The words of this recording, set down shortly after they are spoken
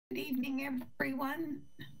Good evening, everyone.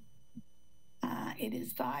 It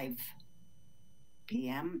is 5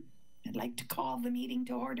 p.m. I'd like to call the meeting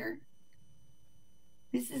to order.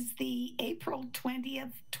 This is the April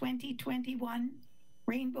 20th, 2021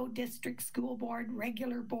 Rainbow District School Board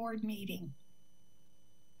regular board meeting.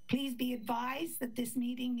 Please be advised that this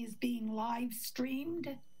meeting is being live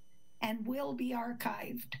streamed and will be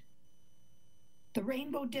archived. The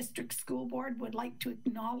Rainbow District School Board would like to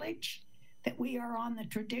acknowledge that we are on the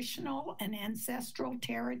traditional and ancestral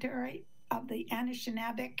territory of the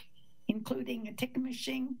Anishinaabe, including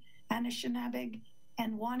Atikameksheng, Anishinaabe,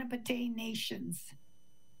 and Wahnapitae nations.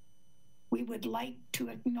 We would like to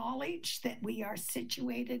acknowledge that we are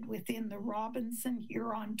situated within the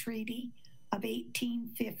Robinson-Huron Treaty of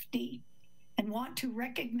 1850 and want to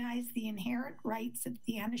recognize the inherent rights of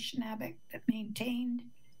the Anishinaabe that maintained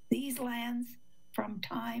these lands from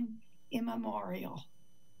time immemorial.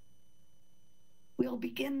 We'll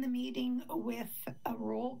begin the meeting with a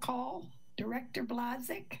roll call. Director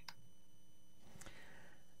Blazek.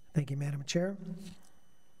 Thank you, Madam Chair.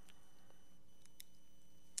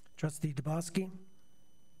 Trustee Dubosky.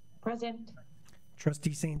 Present.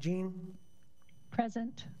 Trustee St. Jean.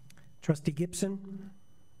 Present. Trustee Gibson.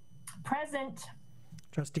 Present.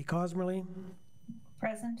 Trustee Cosmerly.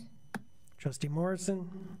 Present. Trustee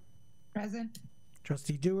Morrison. Present.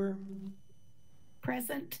 Trustee Dewar.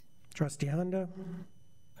 Present. Trustee Honda.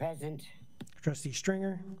 Present. Trustee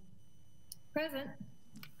Stringer. Present.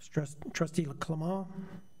 Trustee Clement.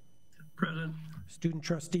 Present. Student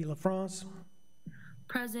Trustee LaFrance.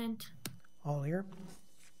 Present. All here.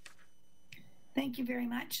 Thank you very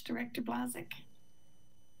much, Director Blazek.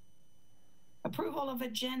 Approval of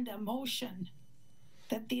agenda motion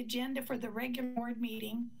that the agenda for the regular board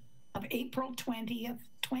meeting of April 20th,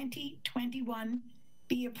 2021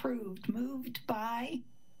 be approved. Moved by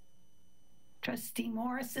Trustee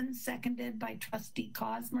Morrison, seconded by Trustee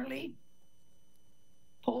Cosmerly.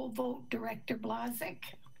 Poll vote, Director Blazek.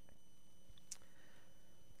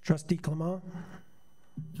 Trustee Clement.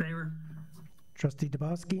 Favor. Trustee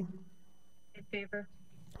Dubosky. In favor.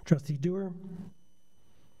 Trustee Dewar.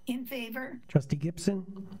 In favor. Trustee Gibson.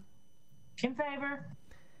 In favor.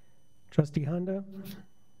 Trustee Honda.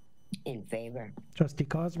 In favor. Trustee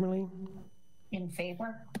Cosmerly. In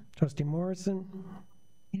favor. Trustee Morrison.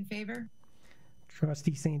 In favor.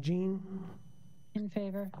 Trustee St. Jean. In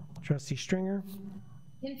favor. Trustee Stringer.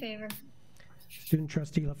 In favor. Student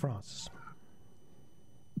Trustee LaFrance.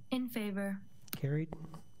 In favor. Carried.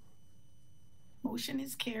 Motion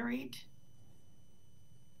is carried.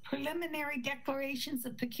 Preliminary declarations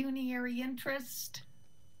of pecuniary interest.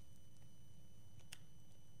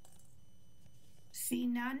 See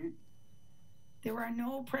none. There are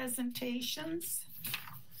no presentations.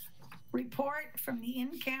 Report from the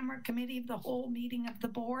in-camera committee of the whole meeting of the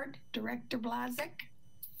board. Director Blazek.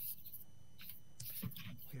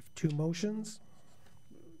 We have two motions.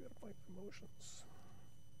 We've got to find the motions.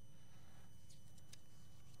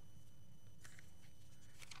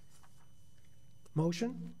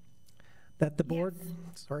 Motion that the board,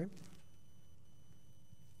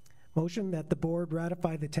 Motion that the board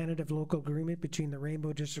ratify the tentative local agreement between the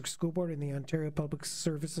Rainbow District School Board and the Ontario Public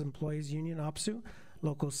Service Employees Union, OPSEU,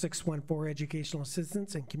 Local 614 Educational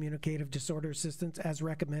Assistance and Communicative Disorder Assistance as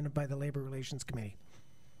recommended by the Labor Relations Committee.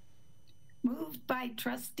 Moved by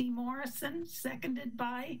Trustee Morrison, seconded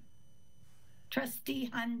by Trustee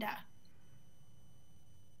Honda.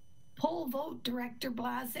 Poll vote, Director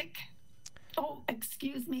Blazek. Oh,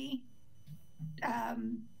 excuse me.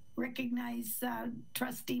 Recognize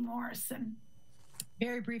Trustee Morrison.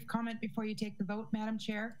 Very brief comment before you take the vote, Madam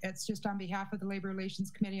Chair. It's just on behalf of the Labor Relations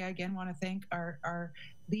Committee, I again want to thank our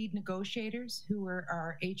lead negotiators, who were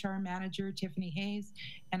our HR manager, Tiffany Hayes,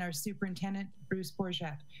 and our superintendent, Bruce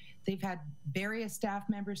Bourget. They've had various staff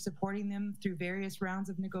members supporting them through various rounds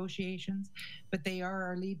of negotiations, but they are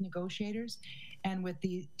our lead negotiators. And with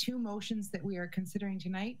the two motions that we are considering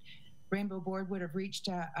tonight, Rainbow Board would have reached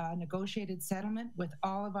a negotiated settlement with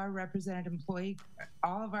all of our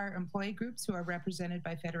employee groups who are represented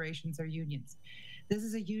by federations or unions. This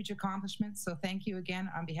is a huge accomplishment, so thank you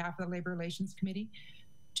again on behalf of the Labor Relations Committee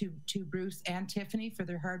to Bruce and Tiffany for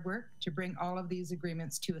their hard work to bring all of these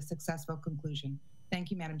agreements to a successful conclusion.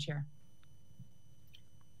 Thank you, Madam Chair.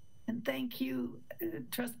 And thank you,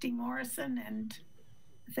 Trustee Morrison, and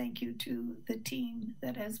thank you to the team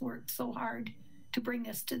that has worked so hard to bring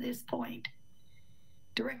us to this point.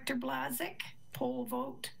 Director Blazek, poll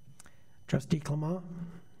vote. Trustee Clement.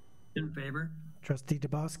 In favor. Trustee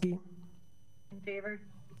Dubosky. In favor.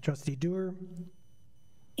 Trustee Dewar.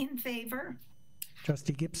 In favor.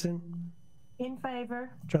 Trustee Gibson. In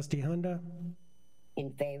favor. Trustee Honda. In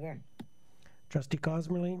favor. Trustee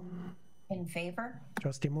Cosmerly, In favor?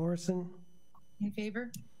 Trustee Morrison, In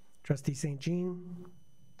favor? Trustee St. Jean,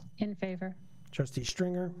 In favor. Trustee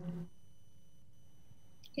Stringer,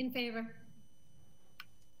 In favor.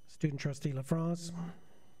 Student Trustee LaFrance.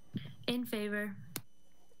 In favor.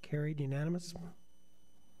 Carried, unanimous.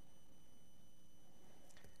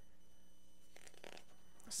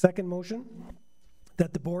 Second motion,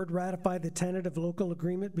 that the board ratify the tentative local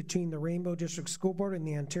agreement between the Rainbow District School Board and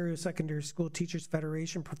the Ontario Secondary School Teachers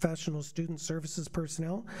Federation Professional Student Services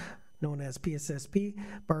Personnel, known as PSSP,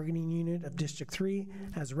 bargaining unit of District 3,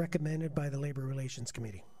 as recommended by the Labor Relations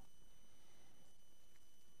Committee.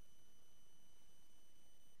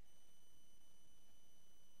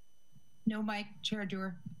 No mic, Chair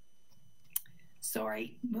Dewar.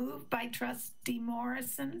 Sorry, moved by Trustee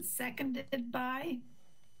Morrison, seconded by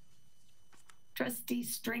Trustee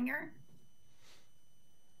Stringer.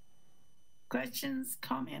 Questions,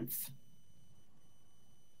 comments?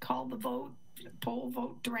 Call the vote, poll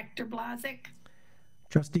vote, Director Blazik.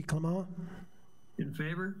 Trustee Clement, In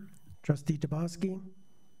favor? Trustee Tabaski,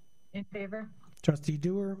 In favor? Trustee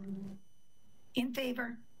Dewar, In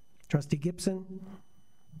favor. Trustee Gibson,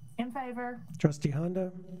 In favor. Trustee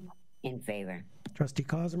Honda, In favor. Trustee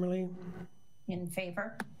Cosmerly, In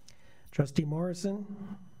favor? Trustee Morrison,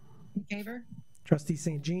 In favor? Trustee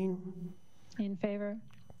St. Jean, In favor?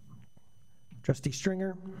 Trustee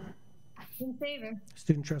Stringer, In favor.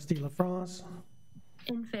 Student Trustee LaFrance.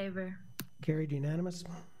 In favor. Carried, unanimous.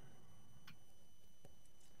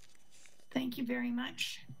 Thank you very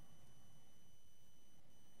much.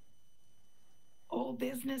 Old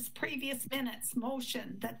business, previous minutes,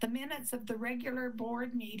 motion that the minutes of the regular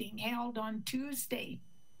board meeting held on Tuesday,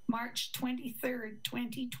 March 23rd,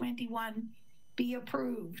 2021 be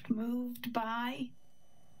approved. Moved by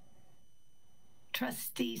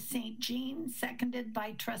Trustee St. Jean, seconded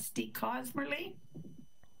by Trustee Cosmerly.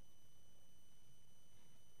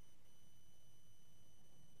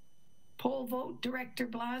 Poll vote, Director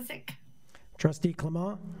Blazik. Trustee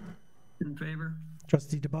Clement, In favor?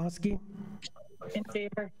 Trustee Tabaski, In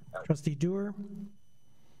favor? Trustee Dewar,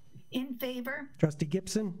 In favor. Trustee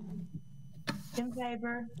Gibson, In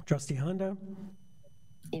favor? Trustee Honda,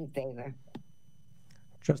 In favor.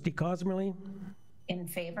 Trustee Cosmerly, In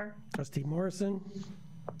favor? Trustee Morrison,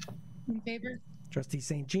 In favor? Trustee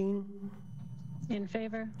St. Jean, In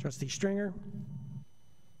favor? Trustee Stringer,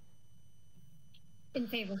 In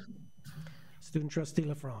favor. Student Trustee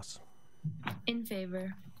LaFrance. In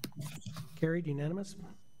favor. Carried, unanimous.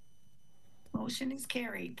 Motion is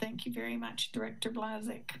carried. Thank you very much, Director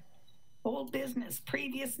Blazik. Old business,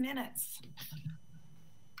 previous minutes.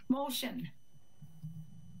 Motion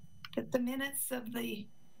that the minutes of the,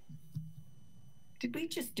 did we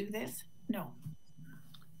just do this? No.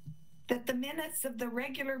 That the minutes of the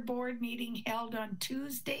regular board meeting held on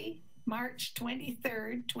Tuesday, March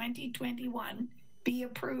 23rd, 2021 be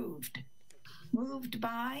approved. Moved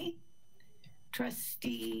by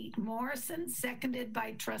Trustee Morrison, seconded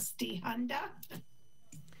by Trustee Honda.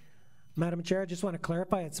 Madam Chair, I just want to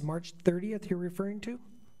clarify, it's March 30th you're referring to?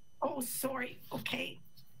 Oh, sorry. Okay.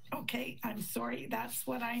 Okay, I'm sorry. That's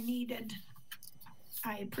what I needed.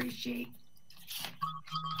 I appreciate.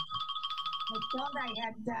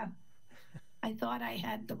 I thought I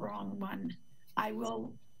had the wrong one. I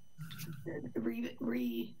will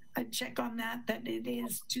check on that it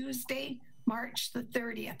is Tuesday, March the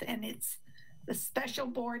 30th, and it's the special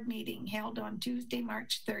board meeting held on Tuesday,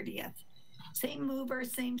 March 30th. Same mover,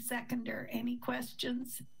 same seconder. Any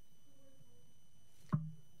questions?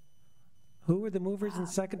 Who were the movers and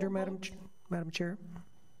seconder, Madam Chair?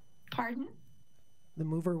 Pardon? The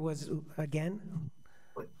mover was, again?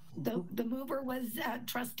 The mover was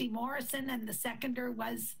Trustee Morrison, and the seconder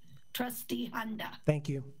was Trustee Honda. Thank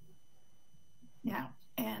you. Yeah,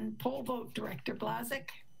 and poll vote, Director Blazik.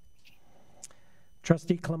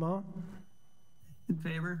 Trustee Clement, In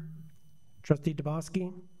favor? Trustee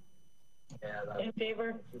Tabaski, In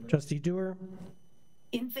favor? Trustee Dewar,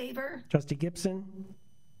 In favor? Trustee Gibson,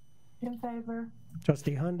 In favor?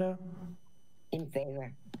 Trustee Honda, In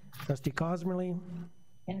favor. Trustee Cosmerly,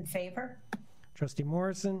 In favor? Trustee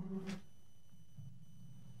Morrison,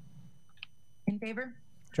 In favor?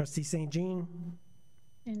 Trustee St. Jean,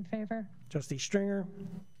 In favor? Trustee Stringer,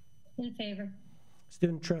 In favor.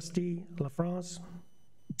 Student Trustee LaFrance.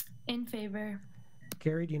 In favor.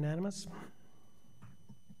 Carried, unanimous.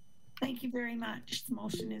 Thank you very much. The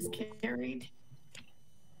motion is carried.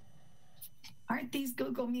 Aren't these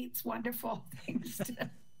Google Meets wonderful things to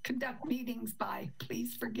conduct meetings by?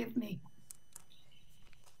 Please forgive me.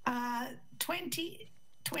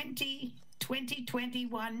 2020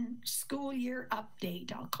 2021 school year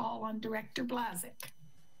update. I'll call on Director Blazik.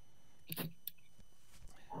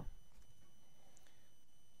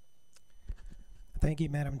 Thank you,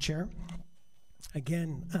 Madam Chair.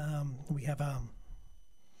 Again, we have a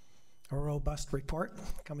robust report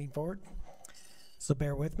coming forward, so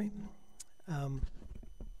bear with me.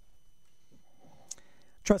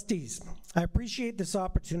 Trustees, I appreciate this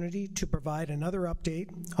opportunity to provide another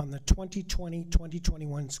update on the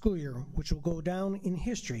 2020-2021 school year, which will go down in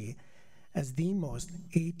history as the most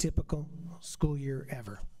atypical school year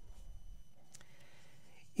ever.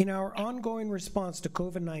 In our ongoing response to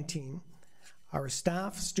COVID-19, our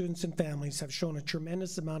staff, students, and families have shown a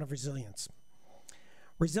tremendous amount of resilience.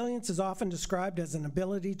 Resilience is often described as an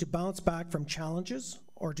ability to bounce back from challenges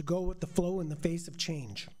or to go with the flow in the face of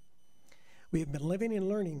change. We have been living and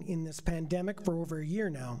learning in this pandemic for over a year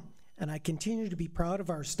now, and I continue to be proud of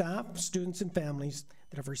our staff, students, and families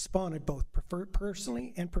that have responded both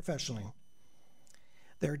personally and professionally.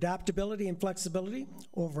 Their adaptability and flexibility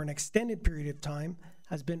over an extended period of time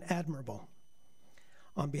has been admirable.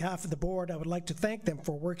 On behalf of the board, I would like to thank them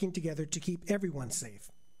for working together to keep everyone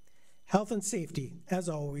safe. Health and safety, as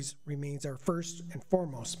always, remains our first and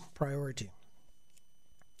foremost priority.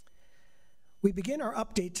 We begin our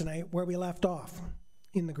update tonight where we left off,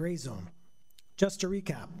 in the gray zone. Just to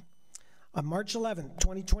recap, on March 11,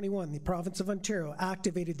 2021, the province of Ontario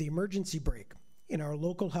activated the emergency brake in our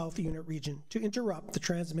local health unit region to interrupt the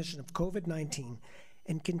transmission of COVID-19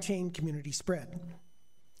 and contain community spread.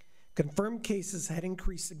 Confirmed cases had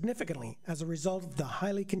increased significantly as a result of the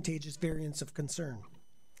highly contagious variants of concern.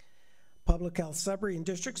 Public health sub-region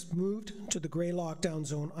districts moved to the gray lockdown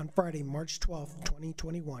zone on Friday, March 12,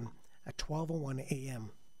 2021 at 12:01 a.m.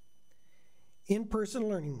 In-person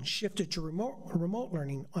learning shifted to remote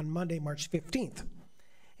learning on Monday, March 15th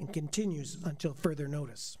and continues until further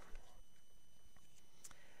notice.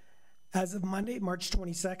 As of Monday, March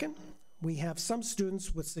 22nd, we have some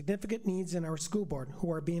students with significant needs in our school board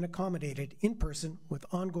who are being accommodated in person with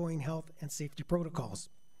ongoing health and safety protocols.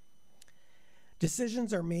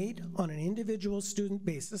 Decisions are made on an individual student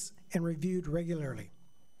basis and reviewed regularly.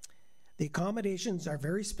 The accommodations are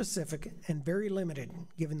very specific and very limited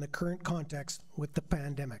given the current context with the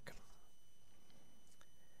pandemic.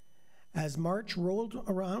 As March rolled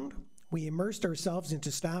around, we immersed ourselves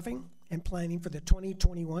into staffing and planning for the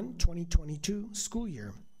 2021-2022 school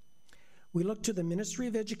year. We looked to the Ministry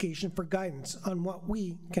of Education for guidance on what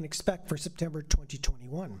we can expect for September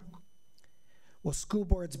 2021. Will school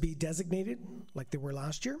boards be designated like they were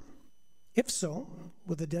last year? If so,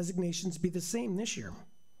 will the designations be the same this year?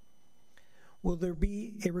 Will there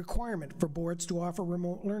be a requirement for boards to offer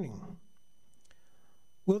remote learning?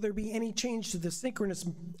 Will there be any change to the synchronous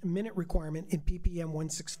minute requirement in PPM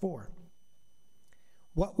 164?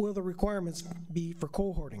 What will the requirements be for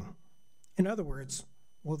cohorting? In other words,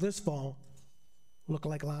 will this fall look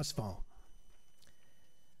like last fall?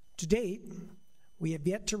 To date, we have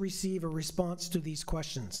yet to receive a response to these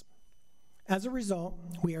questions. As a result,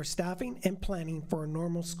 we are staffing and planning for a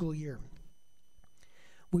normal school year.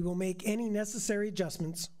 We will make any necessary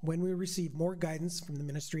adjustments when we receive more guidance from the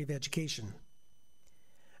Ministry of Education.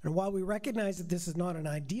 And while we recognize that this is not an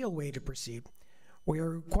ideal way to proceed, we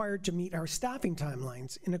are required to meet our staffing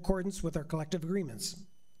timelines in accordance with our collective agreements.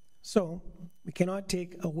 So, we cannot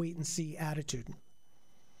take a wait-and-see attitude.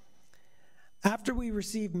 After we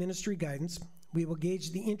receive ministry guidance, we will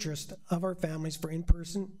gauge the interest of our families for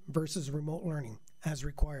in-person versus remote learning as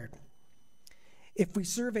required. If we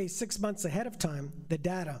survey 6 months ahead of time, the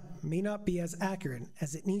data may not be as accurate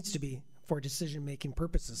as it needs to be for decision-making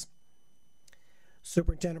purposes.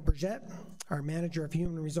 Superintendent Burgett, our Manager of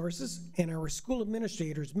Human Resources, and our school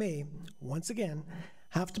administrators may, once again,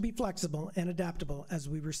 have to be flexible and adaptable as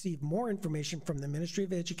we receive more information from the Ministry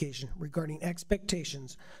of Education regarding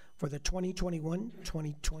expectations for the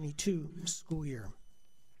 2021-2022 school year.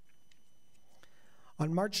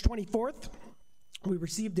 On March 24th, we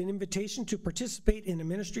received an invitation to participate in a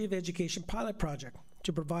Ministry of Education pilot project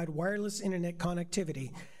to provide wireless internet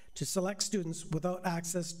connectivity to select students without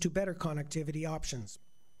access to better connectivity options.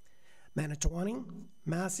 Manitowoc,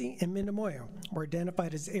 Massey, and Mindemoya were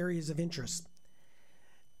identified as areas of interest.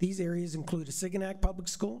 These areas include Sigonac Public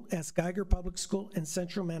School, S. Geiger Public School, and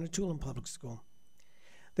Central Manitoulin Public School.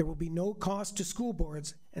 There will be no cost to school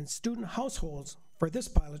boards and student households for this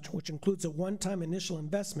pilot, which includes a one-time initial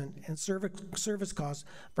investment and service costs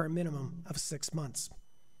for a minimum of 6 months.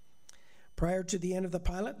 Prior to the end of the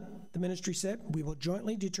pilot, the ministry said, we will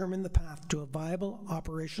jointly determine the path to a viable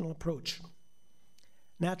operational approach.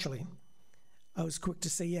 Naturally, I was quick to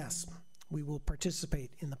say yes, we will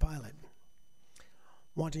participate in the pilot.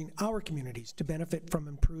 wanting our communities to benefit from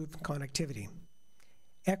improved connectivity.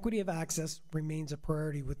 Equity of access remains a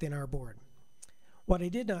priority within our board. What I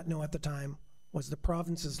did not know at the time was the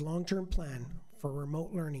province's long-term plan for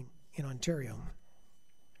remote learning in Ontario.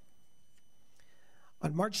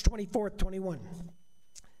 On March 24th, 21,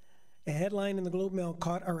 a headline in the Globe Mail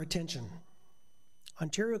caught our attention.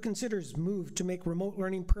 Ontario considers move to make remote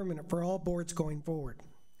learning permanent for all boards going forward.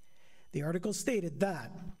 The article stated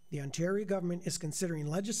that the Ontario government is considering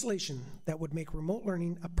legislation that would make remote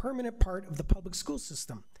learning a permanent part of the public school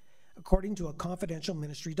system, according to a confidential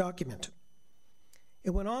ministry document. It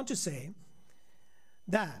went on to say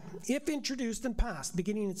that if introduced and passed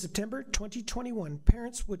beginning in September 2021,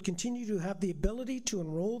 parents would continue to have the ability to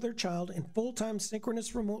enroll their child in full-time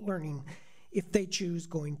synchronous remote learning if they choose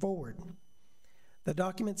going forward. The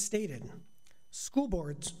document stated school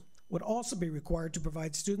boards would also be required to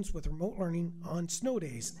provide students with remote learning on snow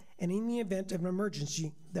days and in the event of an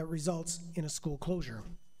emergency that results in a school closure.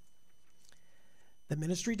 The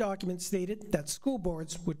ministry document stated that school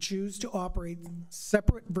boards would choose to operate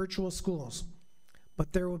separate virtual schools,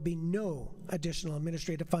 but there would be no additional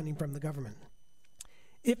administrative funding from the government.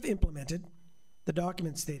 If implemented, the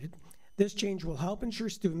document stated, this change will help ensure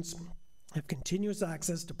students have continuous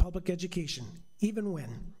access to public education, even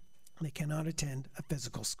when they cannot attend a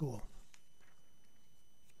physical school.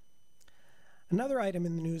 Another item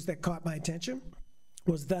in the news that caught my attention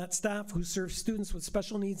was that staff who serve students with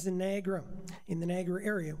special needs in the Niagara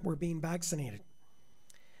area, were being vaccinated.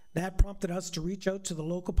 That prompted us to reach out to the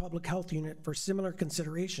local public health unit for similar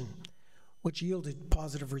consideration, which yielded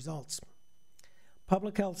positive results.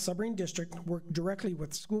 Public Health Sudbury District worked directly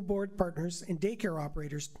with school board partners and daycare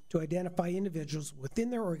operators to identify individuals within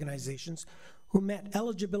their organizations who met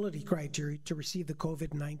eligibility criteria to receive the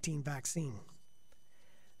COVID-19 vaccine.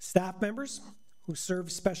 Staff members who serve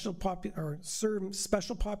special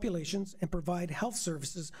populations and provide health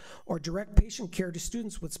services or direct patient care to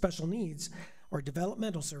students with special needs or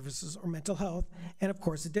developmental services or mental health, and of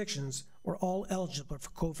course addictions, were all eligible for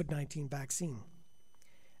COVID-19 vaccine.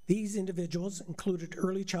 These individuals included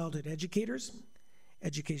early childhood educators,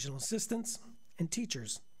 educational assistants, and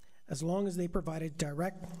teachers, as long as they provided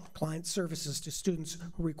direct client services to students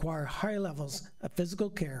who require high levels of physical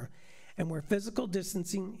care and where physical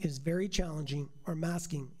distancing is very challenging or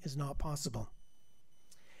masking is not possible.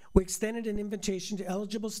 We extended an invitation to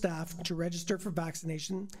eligible staff to register for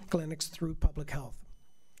vaccination clinics through Public Health.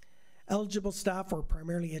 Eligible staff were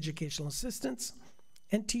primarily educational assistants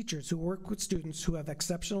and teachers who work with students who have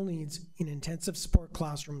exceptional needs in intensive support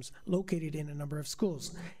classrooms located in a number of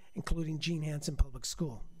schools, including Jean Hansen Public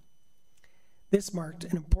School. This marked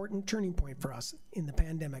an important turning point for us in the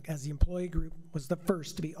pandemic, as the employee group was the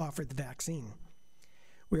first to be offered the vaccine.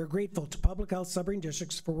 We are grateful to Public Health Sudbury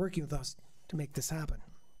Districts for working with us to make this happen.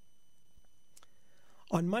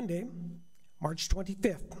 On Monday, March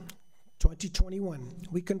 25th, 2021,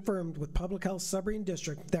 we confirmed with Public Health Sudbury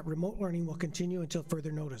District that remote learning will continue until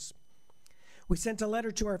further notice. We sent a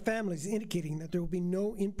letter to our families indicating that there will be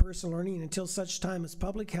no in-person learning until such time as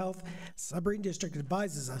Public Health Sudbury District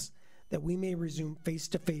advises us that we may resume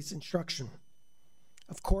face-to-face instruction.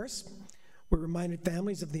 Of course, we reminded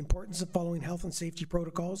families of the importance of following health and safety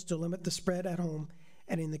protocols to limit the spread at home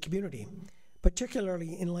and in the community,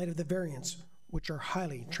 particularly in light of the variants, which are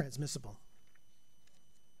highly transmissible.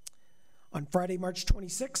 On Friday, March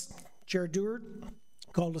 26th, Chair Dewar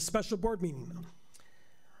called a special board meeting.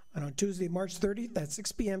 And on Tuesday, March 30th at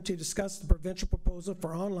 6 p.m. to discuss the provincial proposal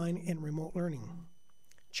for online and remote learning.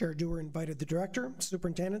 Chair Dewar invited the director,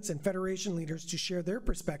 superintendents, and federation leaders to share their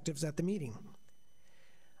perspectives at the meeting.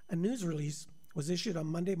 A news release was issued on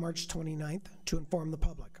Monday, March 29th to inform the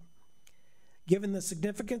public. Given the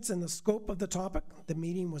significance and the scope of the topic, the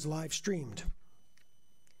meeting was live streamed.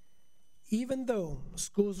 Even though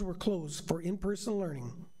schools were closed for in-person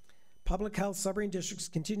learning, Public Health Sudbury Districts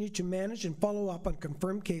continued to manage and follow up on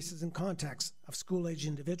confirmed cases and contacts of school-age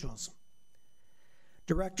individuals.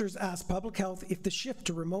 Directors asked Public Health if the shift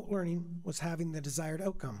to remote learning was having the desired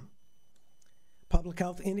outcome. Public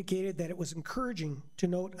Health indicated that it was encouraging to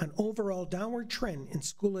note an overall downward trend in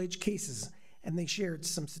school-age cases, and they shared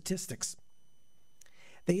some statistics.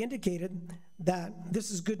 They indicated that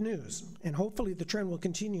this is good news, and hopefully the trend will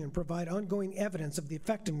continue and provide ongoing evidence of the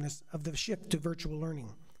effectiveness of the shift to virtual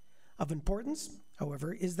learning. Of importance,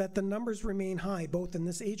 however, is that the numbers remain high both in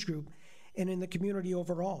this age group and in the community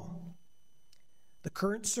overall. The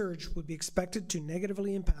current surge would be expected to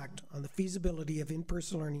negatively impact on the feasibility of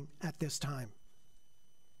in-person learning at this time.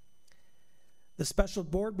 The special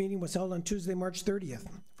board meeting was held on Tuesday, March 30th,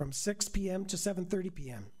 from 6 p.m. to 7:30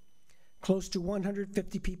 p.m. close to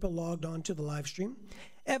 150 people logged on to the live stream,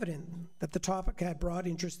 evident that the topic had broad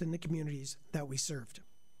interest in the communities that we served.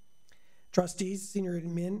 Trustees, senior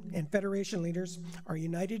admin, and Federation leaders are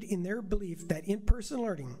united in their belief that in-person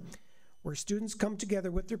learning, where students come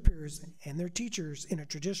together with their peers and their teachers in a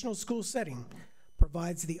traditional school setting,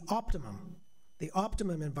 provides the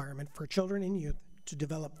optimum environment for children and youth to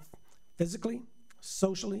develop physically,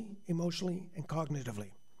 socially, emotionally, and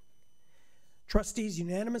cognitively. Trustees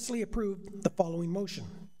unanimously approved the following motion: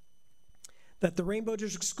 that the Rainbow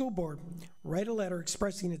District School Board write a letter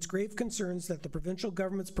expressing its grave concerns that the provincial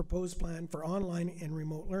government's proposed plan for online and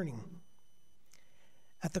remote learning.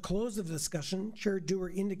 At the close of the discussion, Chair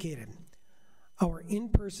Dewar indicated, our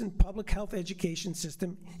in-person public health education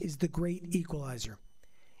system is the great equalizer.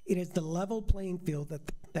 It is the level playing field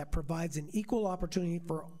that provides an equal opportunity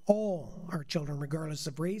for all our children, regardless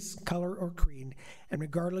of race, color, or creed, and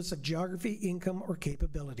regardless of geography, income, or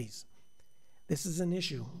capabilities. This is an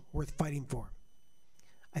issue worth fighting for.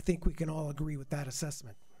 I think we can all agree with that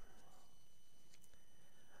assessment.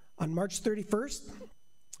 On March 31st,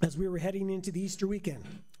 as we were heading into the Easter weekend,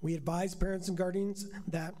 we advised parents and guardians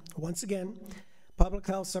that, once again, Public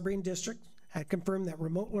Health Sudbury District had confirmed that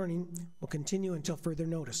remote learning will continue until further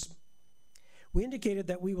notice. We indicated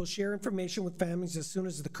that we will share information with families as soon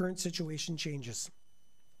as the current situation changes.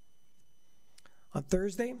 On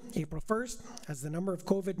Thursday, April 1st, as the number of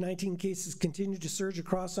COVID-19 cases continued to surge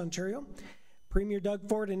across Ontario, Premier Doug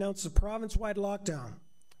Ford announced a province-wide lockdown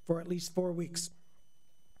for at least 4 weeks.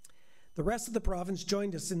 The rest of the province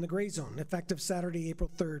joined us in the gray zone, effective Saturday,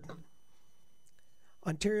 April 3rd.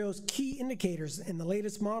 Ontario's key indicators in the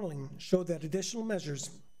latest modeling show that additional measures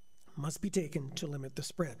must be taken to limit the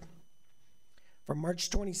spread. From March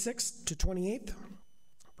 26th to 28th,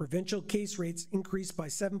 provincial case rates increased by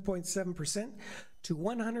 7.7% to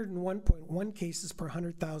 101.1 cases per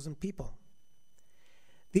 100,000 people.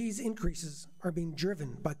 These increases are being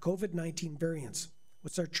driven by COVID-19 variants,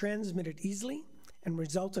 which are transmitted easily and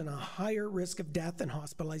result in a higher risk of death and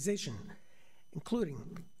hospitalization,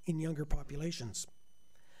 including in younger populations.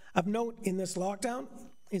 Of note in this lockdown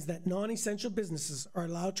is that non-essential businesses are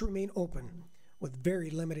allowed to remain open with very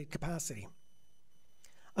limited capacity.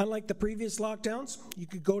 Unlike the previous lockdowns, you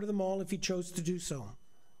could go to the mall if you chose to do so.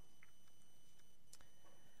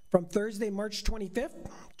 From Thursday, March 25th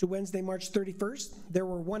to Wednesday, March 31st, there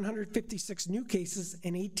were 156 new cases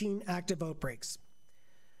and 18 active outbreaks.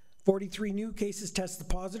 43 new cases tested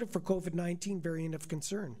positive for COVID-19 variant of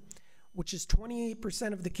concern, which is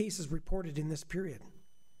 28% of the cases reported in this period.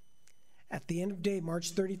 At the end of day,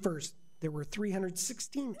 March 31st, there were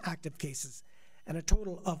 316 active cases and a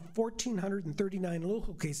total of 1,439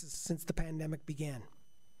 local cases since the pandemic began.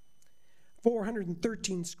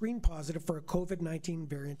 413 screened positive for a COVID-19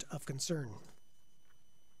 variant of concern.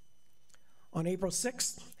 On April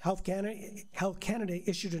 6th, Health Canada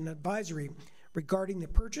issued an advisory regarding the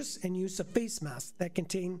purchase and use of face masks that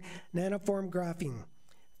contain nanoform graphene,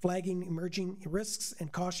 flagging emerging risks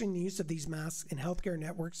and cautioning the use of these masks in healthcare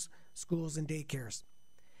networks, schools, and daycares.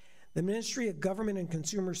 The Ministry of Government and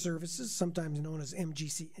Consumer Services, sometimes known as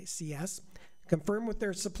MGCS, confirmed with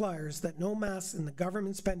their suppliers that no masks in the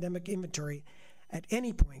government's pandemic inventory at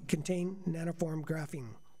any point contain nanoform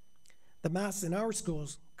graphene. The masks in our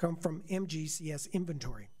schools come from MGCS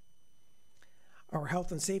inventory. Our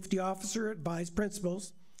health and safety officer advised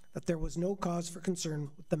principals that there was no cause for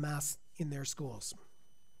concern with the masks in their schools.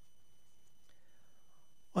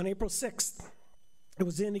 On April 6th, it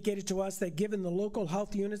was indicated to us that given the local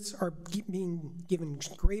health units are being given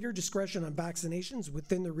greater discretion on vaccinations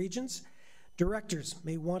within the regions, directors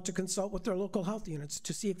may want to consult with their local health units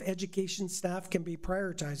to see if education staff can be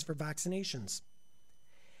prioritized for vaccinations.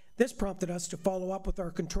 This prompted us to follow up with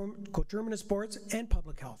our coterminous boards and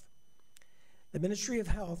public health. The Ministry of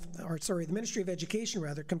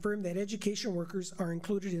Education confirmed that education workers are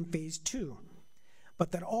included in phase 2,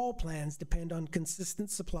 but that all plans depend on consistent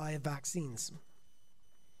supply of vaccines.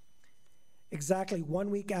 Exactly 1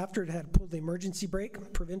 week after it had pulled the emergency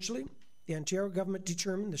brake provincially, the Ontario government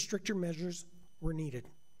determined the stricter measures were needed.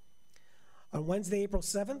 On Wednesday, April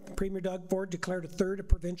 7th, Premier Doug Ford declared a third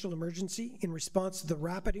provincial emergency in response to the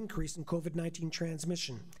rapid increase in COVID-19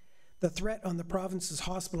 transmission, the threat on the province's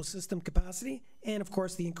hospital system capacity, and of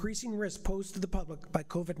course the increasing risk posed to the public by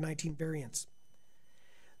COVID-19 variants.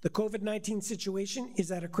 The COVID-19 situation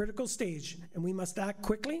is at a critical stage, and we must act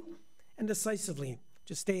quickly and decisively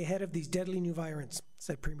to stay ahead of these deadly new variants,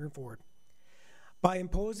 said Premier Ford. By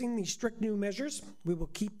imposing these strict new measures, we will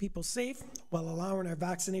keep people safe while allowing our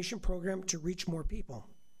vaccination program to reach more people.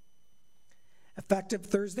 Effective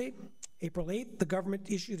Thursday, April 8th, the government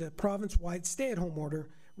issued a province-wide stay-at-home order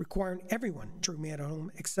requiring everyone to remain at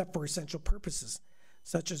home except for essential purposes,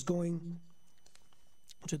 such as going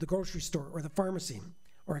to the grocery store or the pharmacy,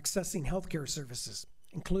 or accessing healthcare services,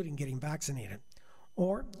 including getting vaccinated,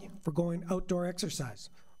 or for going outdoor exercise,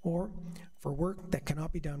 or for work that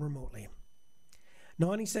cannot be done remotely.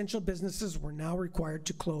 Non-essential businesses were now required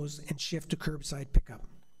to close and shift to curbside pickup.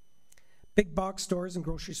 Big box stores and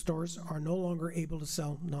grocery stores are no longer able to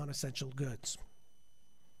sell non-essential goods.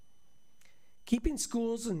 Keeping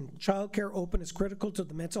schools and childcare open is critical to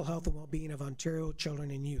the mental health and well-being of Ontario children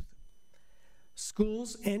and youth.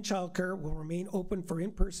 Schools and childcare will remain open for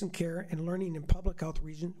in-person care and learning in public health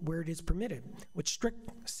regions where it is permitted, with strict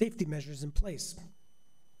safety measures in place.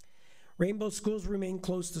 Rainbow schools remain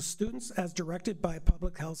closed to students as directed by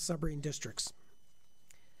public health sub-region districts.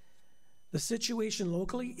 The situation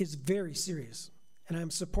locally is very serious, and I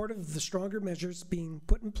am supportive of the stronger measures being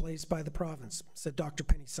put in place by the province, said Dr.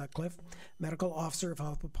 Penny Sutcliffe, Medical Officer of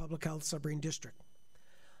Health with Public Health Sub-region District.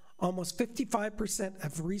 Almost 55%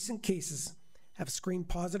 of recent cases have screened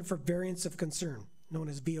positive for variants of concern, known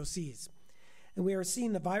as VOCs, and we are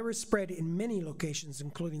seeing the virus spread in many locations,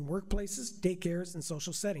 including workplaces, daycares, and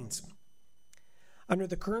social settings. Under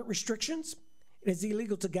the current restrictions, it is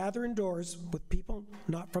illegal to gather indoors with people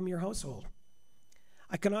not from your household.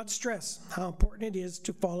 I cannot stress how important it is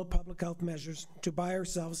to follow public health measures to buy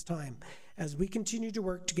ourselves time as we continue to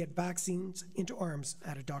work to get vaccines into arms,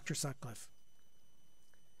 added Dr. Sutcliffe.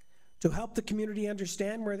 To help the community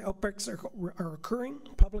understand where the outbreaks are occurring,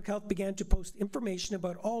 Public Health began to post information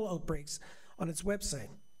about all outbreaks on its website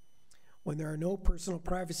when there are no personal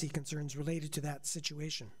privacy concerns related to that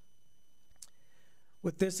situation.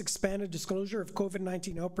 With this expanded disclosure of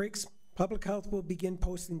COVID-19 outbreaks, Public Health will begin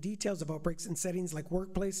posting details of outbreaks in settings like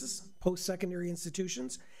workplaces, post-secondary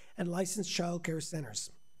institutions, and licensed child care centers.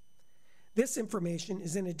 This information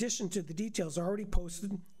is in addition to the details already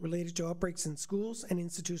posted related to outbreaks in schools and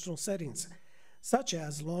institutional settings, such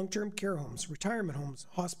as long-term care homes, retirement homes,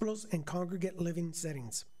 hospitals, and congregate living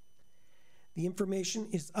settings. The information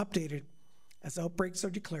is updated as outbreaks are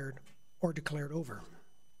declared or declared over.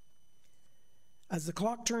 As the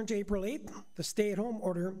clock turned to April 8th, the stay-at-home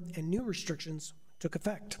order and new restrictions took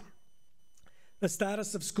effect. The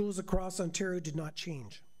status of schools across Ontario did not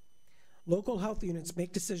change. Local health units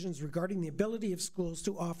make decisions regarding the ability of schools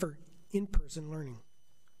to offer in-person learning.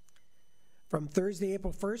 From Thursday,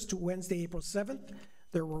 April 1st to Wednesday, April 7th,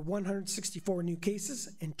 there were 164 new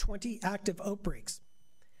cases and 20 active outbreaks.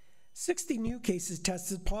 60 new cases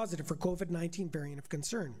tested positive for COVID-19 variant of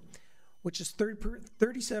concern, which is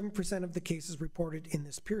 37% of the cases reported in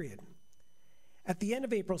this period. At the end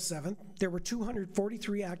of April 7th, there were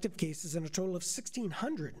 243 active cases and a total of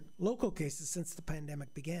 1,600 local cases since the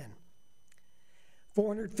pandemic began.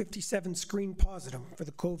 457 screened positive for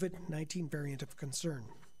the COVID-19 variant of concern.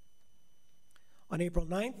 On April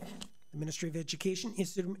 9th, the Ministry of Education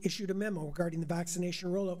issued a memo regarding the vaccination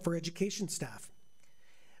rollout for education staff.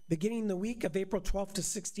 Beginning the week of April 12th to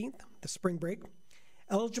 16th, the spring break,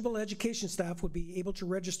 eligible education staff would be able to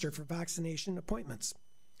register for vaccination appointments.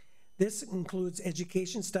 This includes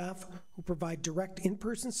education staff who provide direct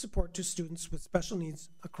in-person support to students with special needs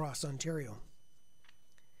across Ontario.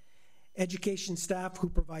 Education staff who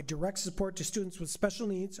provide direct support to students with special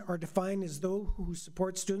needs are defined as those who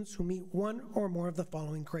support students who meet one or more of the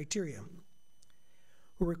following criteria: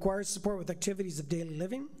 who requires support with activities of daily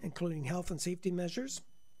living, including health and safety measures,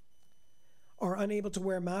 are unable to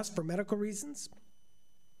wear masks for medical reasons,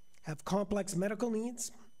 have complex medical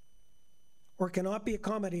needs, or cannot be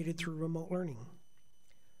accommodated through remote learning.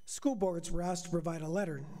 School boards were asked to provide a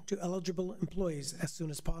letter to eligible employees as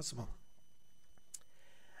soon as possible.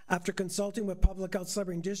 After consulting with public health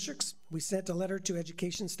sub-region districts, we sent a letter to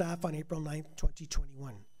education staff on April 9,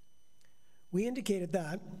 2021. We indicated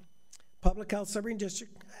that Public Health Sub-region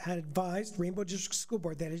District had advised Rainbow District School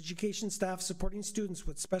Board that education staff supporting students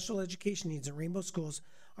with special education needs in Rainbow schools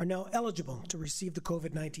are now eligible to receive the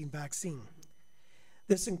COVID-19 vaccine.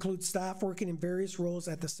 This includes staff working in various roles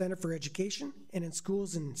at the Center for Education and in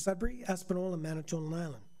schools in Sudbury, Espanola, and Manitoulin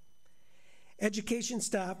Island. Education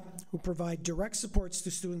staff who provide direct supports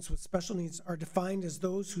to students with special needs are defined as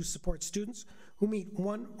those who support students who meet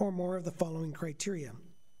one or more of the following criteria: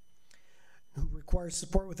 who require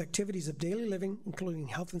support with activities of daily living, including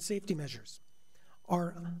health and safety measures,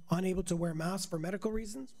 are unable to wear masks for medical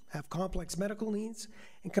reasons, have complex medical needs,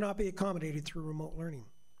 and cannot be accommodated through remote learning.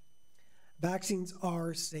 Vaccines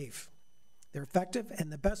are safe. They're effective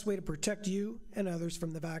and the best way to protect you and others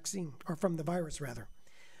from the vaccine, or from the virus rather.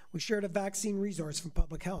 We shared a vaccine resource from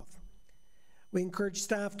Public Health. We encouraged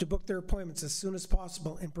staff to book their appointments as soon as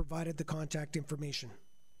possible and provided the contact information.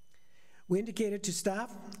 We indicated to staff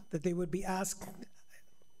that they would be asked,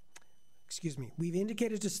 we've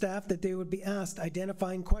indicated to staff that they would be asked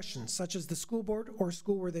identifying questions such as the school board or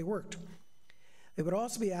school where they worked. They would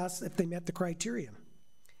also be asked if they met the criteria.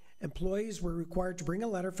 Employees were required to bring a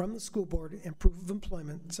letter from the school board and proof of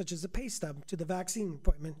employment, such as a pay stub, to the vaccine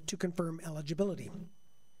appointment to confirm eligibility.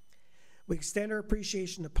 We extend our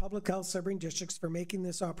appreciation to Public Health Sudbury Districts for making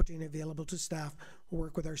this opportunity available to staff who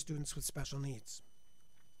work with our students with special needs.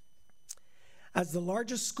 As the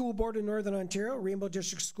largest school board in Northern Ontario, Rainbow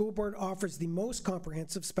District School Board offers the most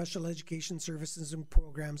comprehensive special education services and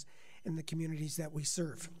programs in the communities that we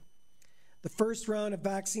serve. The first round of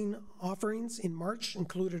vaccine offerings in March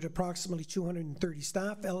included approximately 230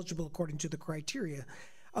 staff eligible according to the criteria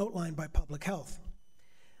outlined by Public Health.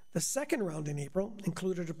 The second round in April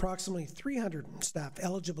included approximately 300 staff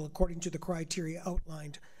eligible according to the criteria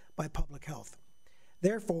outlined by Public Health.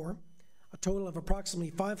 Therefore, a total of approximately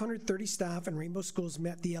 530 staff in Rainbow Schools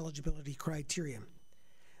met the eligibility criteria.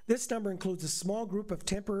 This number includes a small group of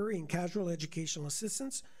temporary and casual educational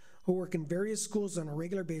assistants who work in various schools on a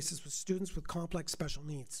regular basis with students with complex special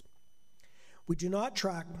needs. We do not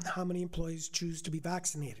track how many employees choose to be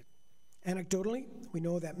vaccinated. Anecdotally, we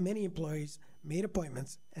know that many employees made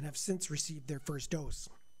appointments and have since received their first dose.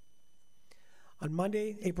 On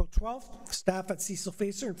Monday, April 12th, staff at Cecil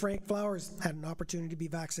Facer and Frank Flowers had an opportunity to be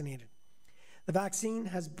vaccinated. The vaccine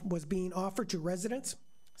was being offered to residents,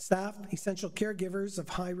 staff, essential caregivers of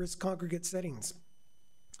high-risk congregate settings.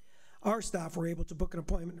 Our staff were able to book an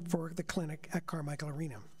appointment for the clinic at Carmichael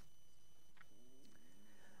Arena.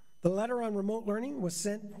 The letter on remote learning was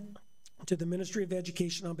sent to the Ministry of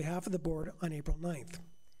Education on behalf of the board on April 9th.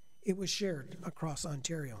 It was shared across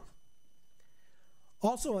Ontario.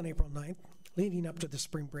 Also on April 9th, leading up to the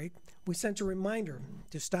spring break, we sent a reminder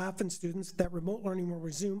to staff and students that remote learning will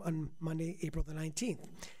resume on Monday, April the 19th,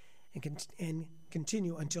 and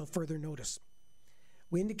continue until further notice.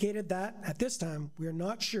 We indicated that, at this time, we are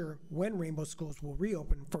not sure when Rainbow Schools will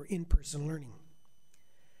reopen for in-person learning.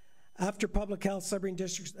 After Public Health Sudbury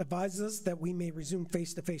District advises us that we may resume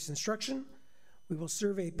face-to-face instruction, we will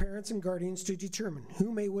survey parents and guardians to determine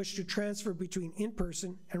who may wish to transfer between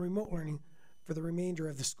in-person and remote learning for the remainder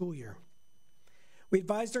of the school year. We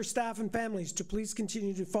advised our staff and families to please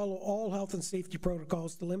continue to follow all health and safety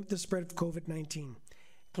protocols to limit the spread of COVID-19,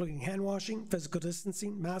 including hand washing, physical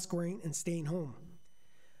distancing, mask wearing, and staying home.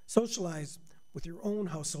 Socialize with your own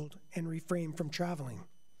household and refrain from traveling.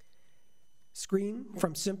 Screen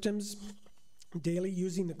from symptoms daily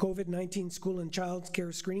using the COVID-19 school and child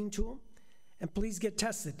care screening tool, and please get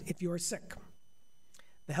tested if you are sick.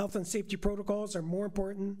 The health and safety protocols are more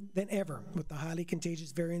important than ever with the highly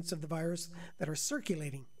contagious variants of the virus that are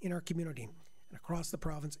circulating in our community and across the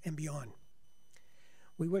province and beyond.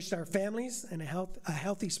 We wish our families a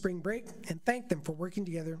healthy spring break and thank them for working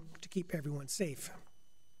together to keep everyone safe.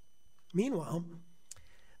 Meanwhile,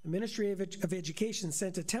 the Ministry of Education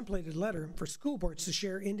sent a templated letter for school boards to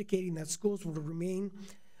share indicating that schools would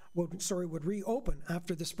reopen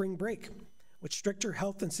after the spring break with stricter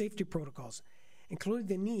health and safety protocols, including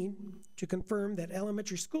the need to confirm that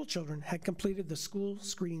elementary school children had completed the school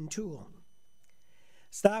screening tool.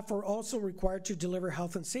 Staff were also required to deliver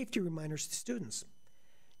health and safety reminders to students.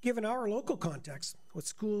 Given our local context, with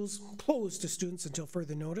schools closed to students until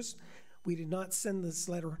further notice, we did not send this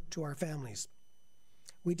letter to our families.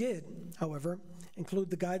 We did, however,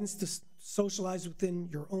 include the guidance to socialize within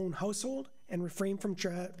your own household and refrain from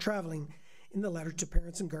traveling in the letter to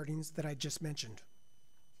parents and guardians that I just mentioned.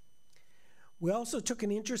 We also took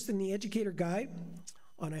an interest in the educator guide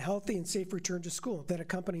on a healthy and safe return to school that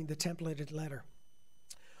accompanied the templated letter.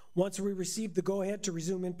 Once we received the go-ahead to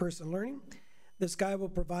resume in-person learning, this guide will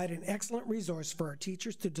provide an excellent resource for our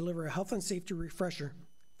teachers to deliver a health and safety refresher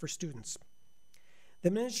for students.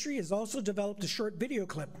 The ministry has also developed a short video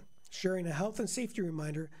clip sharing a health and safety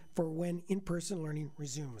reminder for when in-person learning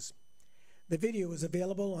resumes. The video is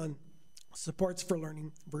available on Supports for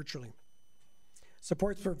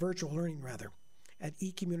Virtual Learning, at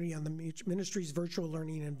eCommunity on the ministry's virtual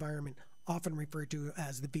learning environment, often referred to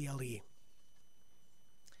as the VLE.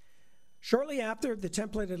 Shortly after the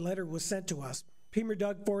templated letter was sent to us, Premier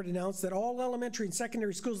Doug Ford announced that all elementary and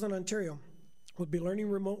secondary schools in Ontario would be learning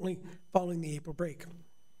remotely following the April break.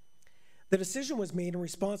 The decision was made in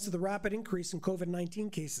response to the rapid increase in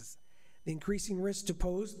COVID-19 cases, the increasing risk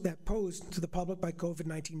posed to the public by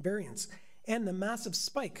COVID-19 variants, and the massive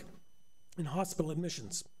spike in hospital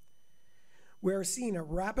admissions. We are seeing a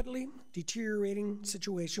rapidly deteriorating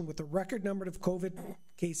situation with a record number of COVID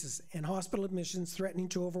cases and hospital admissions threatening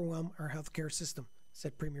to overwhelm our healthcare system,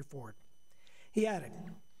 said Premier Ford. He added,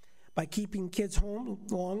 By keeping kids home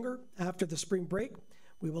longer after the spring break,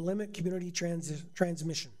 we will limit community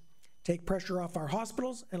transmission, take pressure off our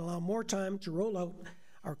hospitals, and allow more time to roll out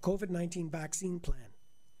our COVID-19 vaccine plan.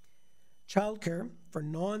 Childcare for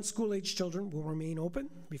non-school age children will remain open.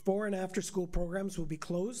 Before and after school programs will be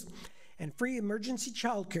closed, and free emergency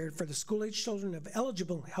childcare for the school age children of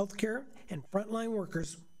eligible healthcare and frontline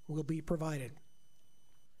workers will be provided.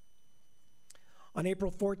 On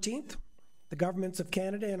April 14th, the governments of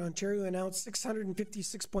Canada and Ontario announced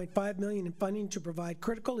 $656.5 million in funding to provide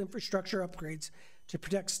critical infrastructure upgrades to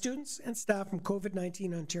protect students and staff from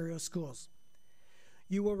COVID-19 Ontario schools.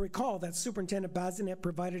 You will recall that Superintendent Bazinet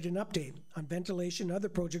provided an update on ventilation and other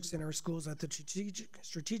projects in our schools at the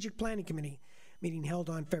Strategic Planning Committee meeting held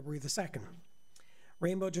on February the 2nd.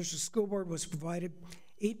 Rainbow District School Board was provided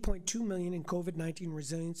 $8.2 million in COVID-19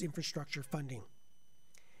 resilience infrastructure funding.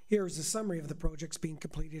 Here is a summary of the projects being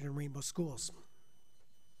completed in Rainbow schools.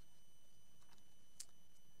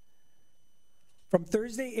 From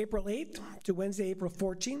Thursday, April 8th to Wednesday, April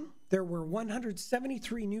 14th, there were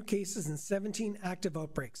 173 new cases and 17 active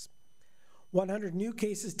outbreaks. 100 new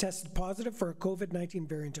cases tested positive for a COVID-19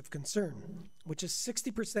 variant of concern, which is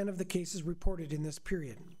 60% of the cases reported in this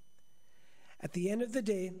period. At the end of the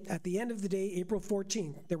day, April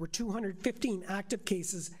 14th, there were 215 active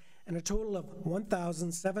cases and a total of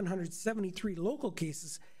 1,773 local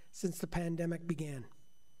cases since the pandemic began.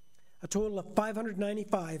 A total of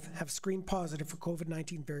 595 have screened positive for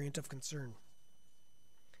COVID-19 variant of concern.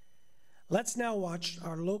 Let's now watch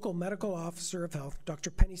our local medical officer of health,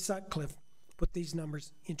 Dr. Penny Sutcliffe, put these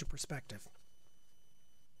numbers into perspective.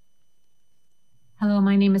 Hello,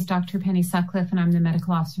 my name is Dr. Penny Sutcliffe, and I'm the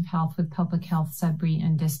Medical Officer of Health with Public Health Sudbury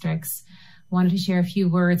and Districts. Wanted to share a few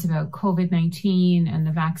words about COVID-19 and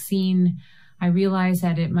the vaccine. I realize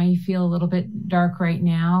that it might feel a little bit dark right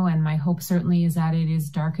now, and my hope certainly is that it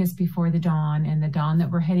is darkest before the dawn, and the dawn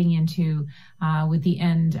that we're heading into with the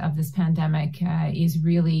end of this pandemic is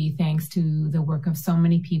really thanks to the work of so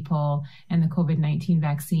many people and the COVID-19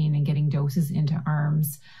 vaccine and getting doses into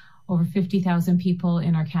arms. Over 50,000 people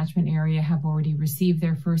in our catchment area have already received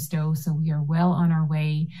their first dose, so we are well on our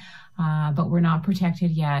way. But we're not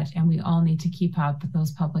protected yet, and we all need to keep up with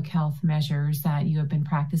those public health measures that you have been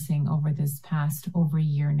practicing over this past over a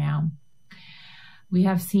year now. We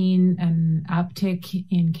have seen an uptick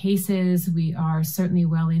in cases. We are certainly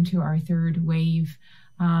well into our third wave,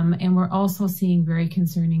 and we're also seeing very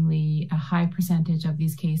concerningly a high percentage of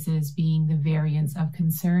these cases being the variants of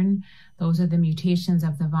concern. Those are the mutations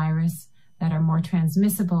of the virus that are more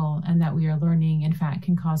transmissible and that we are learning, in fact,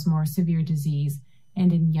 can cause more severe disease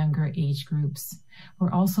and in younger age groups.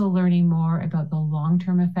 We're also learning more about the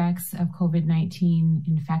long-term effects of COVID-19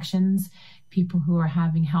 infections, people who are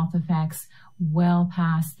having health effects well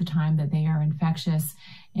past the time that they are infectious,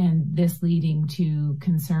 and this leading to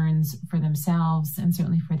concerns for themselves and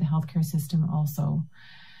certainly for the healthcare system also.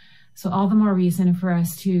 So all the more reason for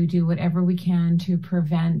us to do whatever we can to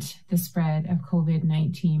prevent the spread of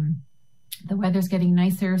COVID-19. The weather's getting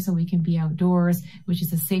nicer, so we can be outdoors, which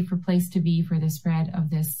is a safer place to be for the spread of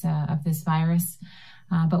this virus.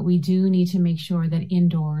 But we do need to make sure that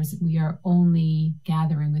indoors we are only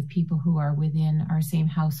gathering with people who are within our same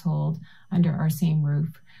household, under our same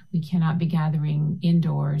roof. We cannot be gathering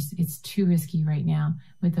indoors. It's too risky right now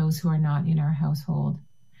with those who are not in our household.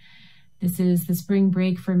 This is the spring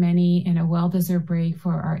break for many and a well-deserved break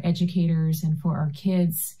for our educators and for our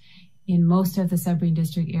kids. In most of the Sudbury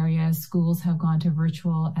District area, schools have gone to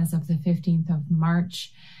virtual as of the 15th of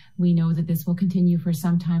March. We know that this will continue for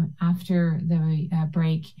some time after the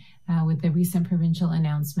break with the recent provincial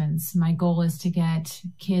announcements. My goal is to get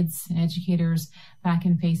kids and educators back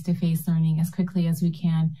in face-to-face learning as quickly as we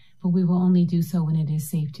can, but we will only do so when it is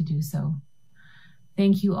safe to do so.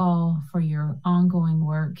 Thank you all for your ongoing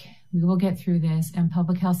work. We will get through this, and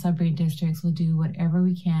Public Health Sudbury Districts will do whatever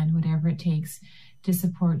we can, whatever it takes, to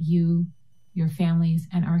support you, your families,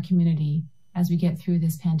 and our community as we get through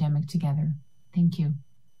this pandemic together. Thank you.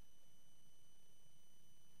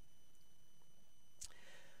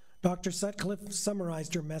 Dr. Sutcliffe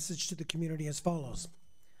summarized her message to the community as follows.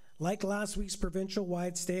 Like last week's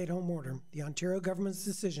provincial-wide stay-at-home order, the Ontario government's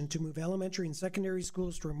decision to move elementary and secondary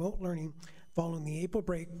schools to remote learning following the April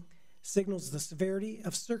break signals the severity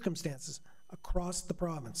of circumstances across the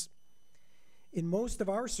province. In most of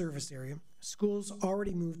our service area, schools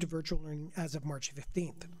already moved to virtual learning as of March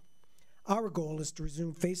 15th. Our goal is to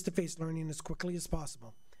resume face-to-face learning as quickly as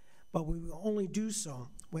possible, but we will only do so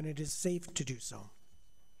when it is safe to do so.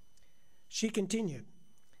 She continued,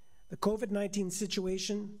 the COVID-19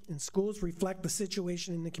 situation in schools reflect the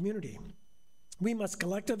situation in the community. We must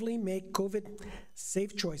collectively make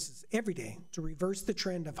COVID-safe choices every day to reverse the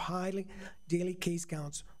trend of high daily case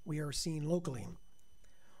counts we are seeing locally.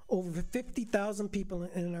 Over 50,000 people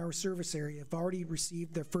in our service area have already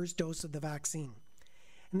received their first dose of the vaccine,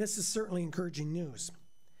 and this is certainly encouraging news.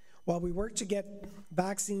 While we work to get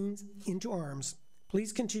vaccines into arms,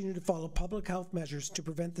 please continue to follow public health measures to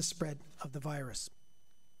prevent the spread of the virus.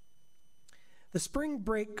 The spring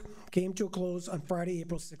break came to a close on Friday,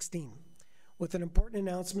 April 16, with an important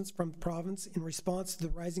announcements from the province in response to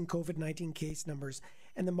the rising COVID-19 case numbers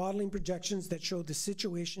and the modeling projections that show the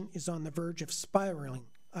situation is on the verge of spiraling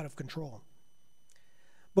out of control.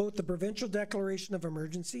 Both the provincial declaration of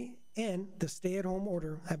emergency and the stay-at-home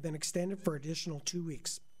order have been extended for additional 2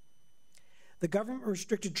 weeks. The government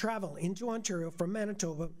restricted travel into Ontario from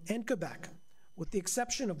Manitoba and Quebec, with the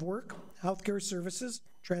exception of work, healthcare services,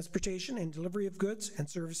 transportation and delivery of goods and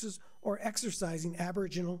services, or exercising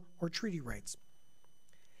Aboriginal or treaty rights.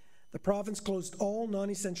 The province closed all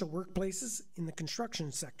non-essential workplaces in the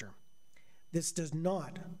construction sector. This does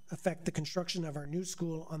not affect the construction of our new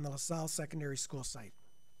school on the LaSalle Secondary School site.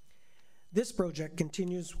 This project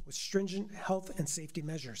continues with stringent health and safety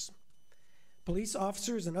measures. Police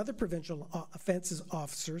officers and other provincial offences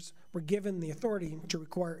officers were given the authority to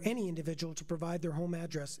require any individual to provide their home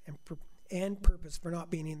address and purpose for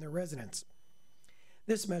not being in their residence.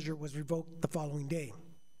 This measure was revoked the following day.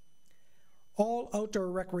 All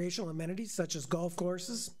outdoor recreational amenities such as golf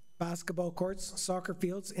courses, basketball courts, soccer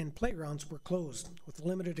fields, and playgrounds were closed with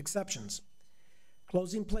limited exceptions.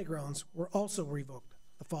 Closing playgrounds were also revoked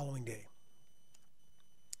the following day.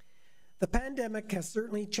 The pandemic has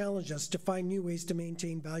certainly challenged us to find new ways to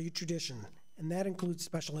maintain valued tradition, and that includes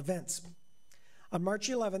special events. On March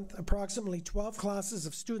 11th, approximately 12 classes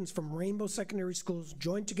of students from Rainbow Secondary Schools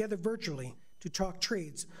joined together virtually to talk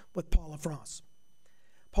trades with Paul LaFrance.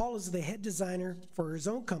 Paul is the head designer for his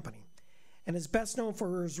own company and is best known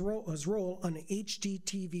for his role on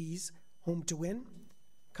HGTV's Home to Win,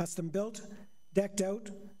 Custom Built, Decked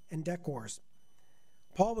Out, and Deck Wars.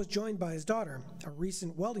 Paul was joined by his daughter, a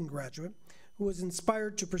recent welding graduate, who was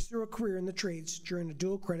inspired to pursue a career in the trades during a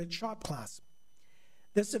dual-credit shop class.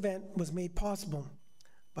 This event was made possible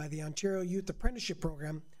by the Ontario Youth Apprenticeship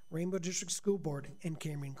Program, Rainbow District School Board, and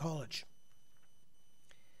Cambrian College.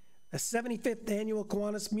 The 75th Annual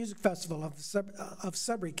Kiwanis Music Festival of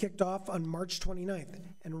Sudbury kicked off on March 29th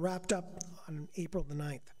and wrapped up on April the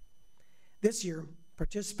 9th. This year,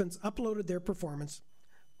 participants uploaded their performance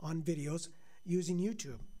on videos using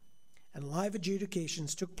YouTube, and live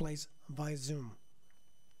adjudications took place via Zoom.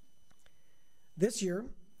 This year,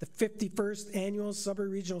 the 51st Annual Sudbury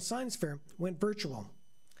Regional Science Fair went virtual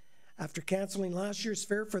after canceling last year's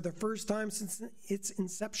fair for the first time since its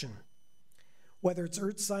inception. Whether it's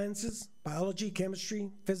earth sciences, biology,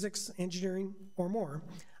 chemistry, physics, engineering, or more,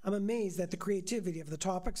 I'm amazed at the creativity of the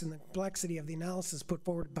topics and the complexity of the analysis put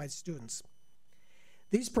forward by students.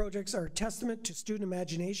 These projects are a testament to student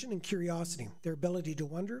imagination and curiosity, their ability to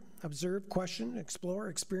wonder, observe, question, explore,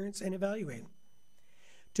 experience, and evaluate.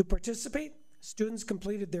 To participate, students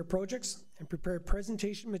completed their projects and prepared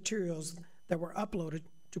presentation materials that were uploaded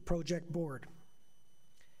to Project Board.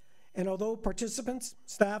 And although participants,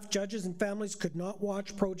 staff, judges, and families could not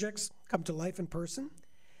watch projects come to life in person,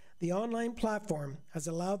 the online platform has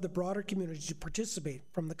allowed the broader community to participate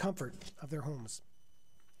from the comfort of their homes.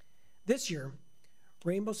 This year,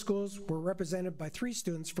 Rainbow schools were represented by 3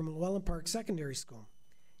 students from Llewellyn Park Secondary School.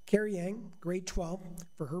 Carrie Yang, grade 12,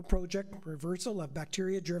 for her project, Reversal of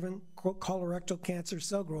Bacteria-Driven Colorectal Cancer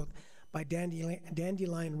Cell Growth by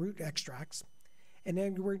Dandelion Root Extracts, and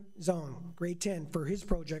Edward Zong, grade 10, for his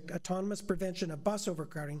project, Autonomous Prevention of Bus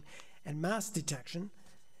Overcrowding and Mass Detection,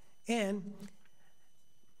 and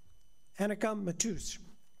Annika Matus,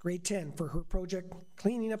 grade 10, for her project,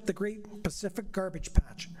 Cleaning Up the Great Pacific Garbage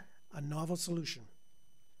Patch, a Novel Solution.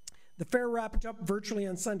 The fair wrapped up virtually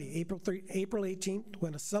on Sunday, April 18th,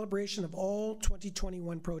 when a celebration of all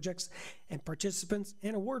 2021 projects and participants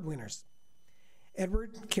and award winners.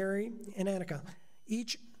 Edward, Carrie, and Annika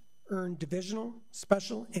each earned divisional,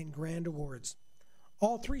 special, and grand awards.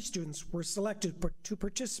 All 3 students were selected to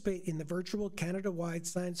participate in the virtual Canada-wide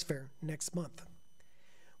Science Fair next month.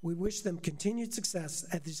 We wish them continued success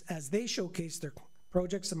as they showcase their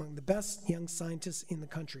projects among the best young scientists in the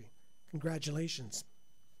country. Congratulations.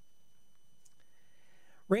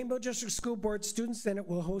 Rainbow District School Board Student Senate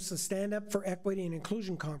will host a Stand Up for Equity and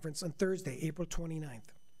Inclusion Conference on Thursday, April 29th.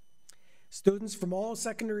 Students from all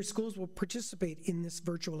secondary schools will participate in this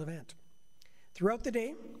virtual event. Throughout the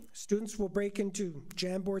day, students will break into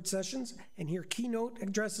Jamboard sessions and hear keynote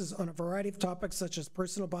addresses on a variety of topics such as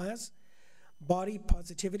personal bias, body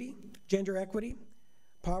positivity, gender equity,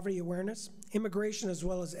 poverty awareness, immigration, as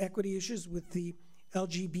well as equity issues with the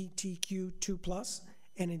LGBTQ2+,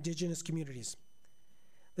 and Indigenous communities.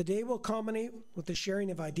 The day will culminate with the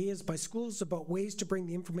sharing of ideas by schools about ways to bring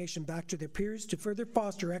the information back to their peers to further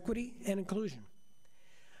foster equity and inclusion.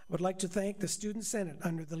 I would like to thank the Student Senate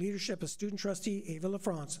under the leadership of Student Trustee Ava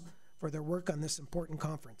LaFrance for their work on this important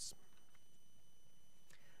conference.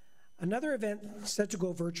 Another event set to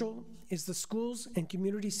go virtual is the Schools and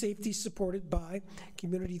Community Safety Supported by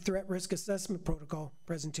Community Threat Risk Assessment Protocol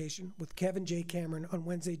presentation with Kevin J. Cameron on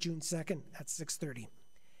Wednesday, June 2nd at 6:30.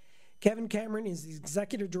 Kevin Cameron is the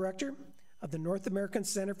Executive Director of the North American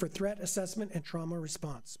Center for Threat Assessment and Trauma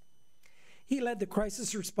Response. He led the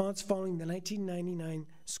crisis response following the 1999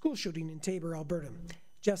 school shooting in Taber, Alberta,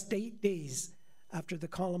 just 8 days after the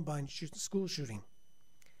Columbine school shooting.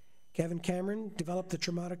 Kevin Cameron developed the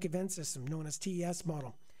Traumatic Event System, known as TES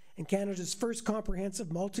model, and Canada's first comprehensive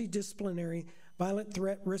multidisciplinary violent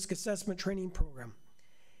threat risk assessment training program,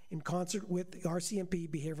 in concert with the RCMP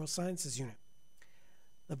Behavioral Sciences Unit.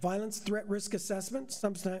 The Violence Threat Risk Assessment,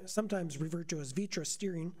 sometimes referred to as VITRA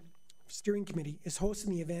Steering Committee, is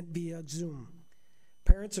hosting the event via Zoom.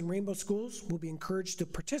 Parents in Rainbow Schools will be encouraged to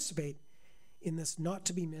participate in this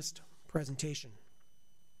not-to-be-missed presentation.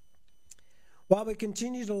 While we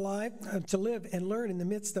continue to live and learn in the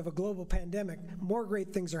midst of a global pandemic, more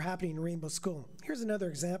great things are happening in Rainbow School. Here's another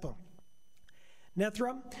example.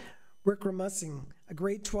 Nethra Wickramasinghe, a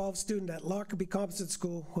grade 12 student at Lockerbie Composite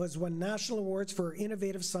School who has won national awards for her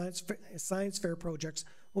innovative science fair projects,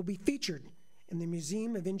 will be featured in the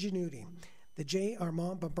Museum of Ingenuity, the J.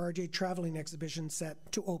 Armand Bombardier Traveling Exhibition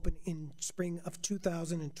set to open in spring of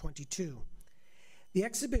 2022. The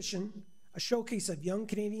exhibition, a showcase of young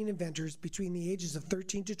Canadian inventors between the ages of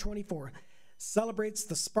 13 to 24, celebrates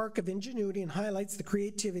the spark of ingenuity and highlights the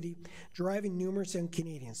creativity driving numerous young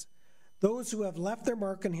Canadians, those who have left their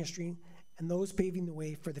mark on history and those paving the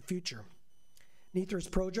way for the future. Nethra's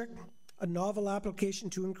project, a novel application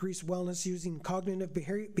to increase wellness using cognitive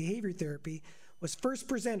behavior therapy, was first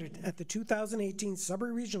presented at the 2018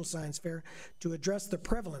 Sudbury Regional Science Fair to address the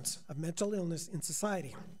prevalence of mental illness in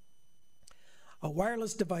society. A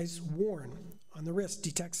wireless device worn on the wrist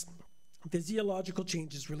detects physiological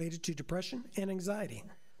changes related to depression and anxiety.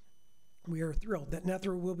 We are thrilled that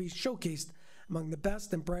Nethra will be showcased among the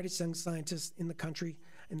best and brightest young scientists in the country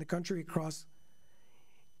across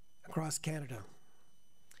Canada.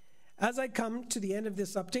 As I come to the end of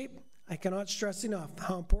this update, I cannot stress enough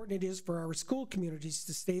how important it is for our school communities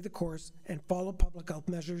to stay the course and follow public health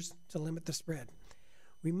measures to limit the spread.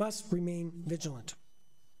 We must remain vigilant.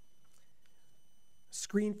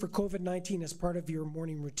 Screen for COVID-19 as part of your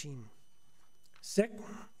morning routine. Sick?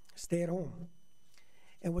 Stay at home.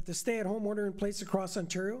 And with the stay-at-home order in place across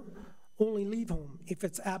Ontario, only leave home if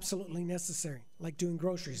it's absolutely necessary, like doing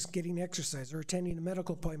groceries, getting exercise, or attending a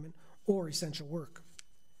medical appointment or essential work.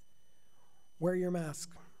 Wear your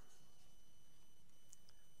mask.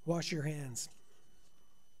 Wash your hands.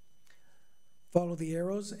 Follow the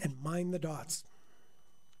arrows and mind the dots.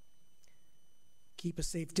 Keep a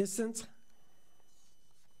safe distance.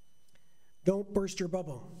 Don't burst your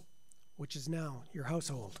bubble, which is now your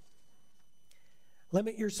household.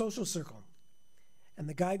 Limit your social circle. And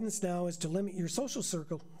the guidance now is to limit your social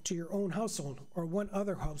circle to your own household or one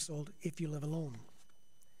other household if you live alone.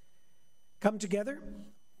 Come together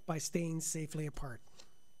by staying safely apart.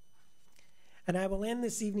 And I will end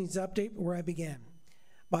this evening's update where I began,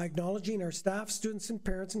 by acknowledging our staff, students, and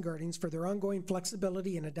parents and guardians for their ongoing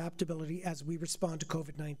flexibility and adaptability as we respond to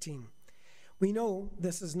COVID-19. We know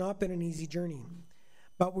this has not been an easy journey,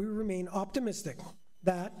 but we remain optimistic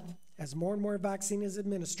that as more and more vaccine is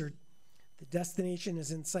administered, the destination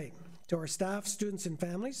is in sight. To our staff, students, and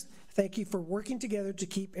families, thank you for working together to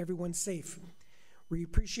keep everyone safe. We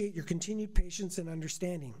appreciate your continued patience and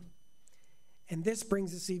understanding. And this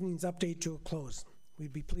brings this evening's update to a close.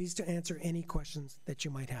 We'd be pleased to answer any questions that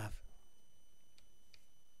you might have.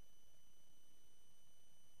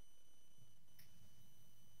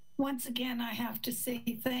 Once again, I have to say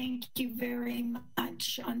thank you very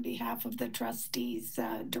much on behalf of the trustees,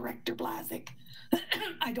 Director Blazek.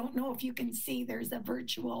 I don't know if you can see, there's a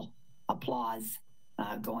virtual applause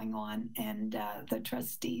going on, and the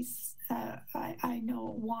trustees, I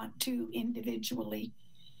know, want to individually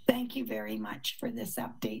thank you very much for this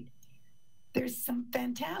update. There's some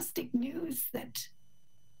fantastic news that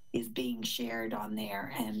is being shared on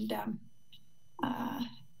there, and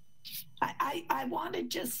I want to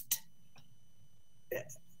just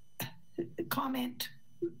comment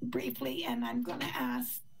briefly, and I'm going to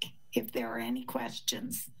ask if there are any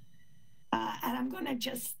questions. And I'm going to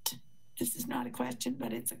just this is not a question,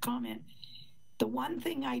 but it's a comment. The one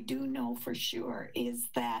thing I do know for sure is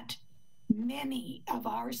that many of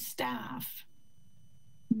our staff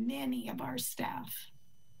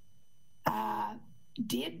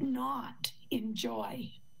did not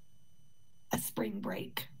enjoy a spring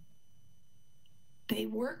break. They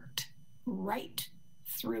worked right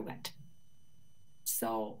through it.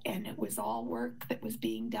 So, and it was all work that was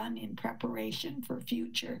being done in preparation for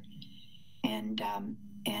future.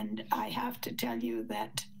 And I have to tell you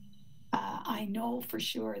that I know for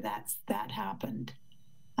sure that happened.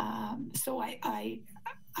 So I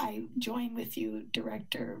join with you,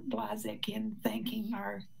 Director Blazek, in thanking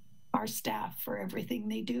our staff for everything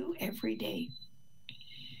they do every day.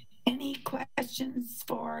 Any questions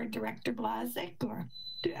for Director Blazek or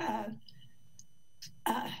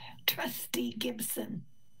Trustee Gibson?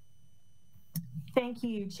 Thank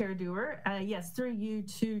you, Chair Dewar. Yes, through you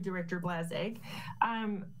to Director Blazek.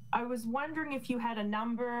 I was wondering if you had a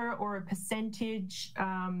number or a percentage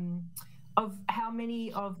of how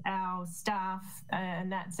many of our staff,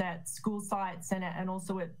 and that's at school sites and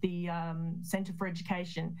also at the Centre for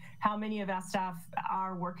Education, how many of our staff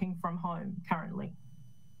are working from home currently?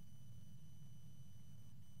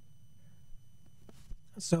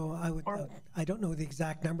 So I don't know the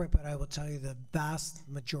exact number, but I will tell you the vast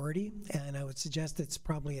majority, and I would suggest it's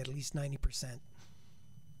probably at least 90%.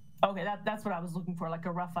 Okay, that's what I was looking for, like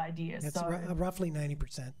a rough idea. It's so roughly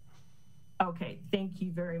 90%. Okay, thank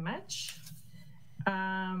you very much.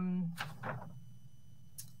 And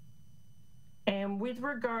with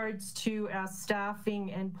regards to our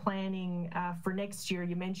staffing and planning for next year,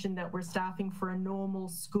 you mentioned that we're staffing for a normal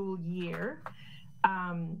school year,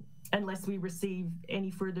 unless we receive any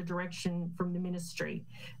further direction from the ministry.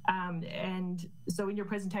 And so in your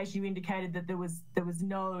presentation, you indicated that there was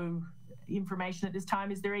no information at this time.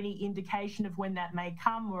 Is there any indication of when that may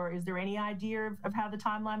come, or is there any idea of how the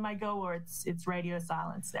timeline might go, or it's radio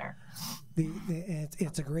silence there?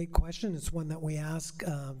 It's a great question. It's one that we ask,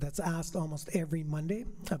 that's asked almost every Monday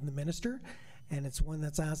of the minister, and it's one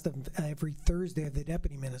that's asked of every Thursday of the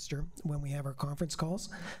deputy minister when we have our conference calls.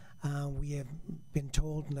 We have been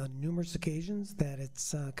told on numerous occasions that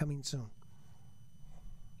it's coming soon.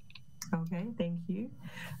 Okay, thank you.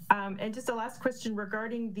 And just a last question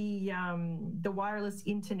regarding the wireless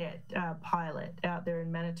internet pilot out there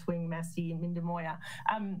in Manitowoc, Massey, and Mindamoya.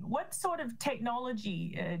 What sort of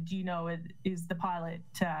technology do you know is the pilot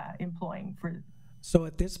employing for? So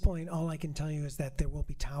at this point, all I can tell you is that there will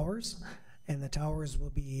be towers, and the towers will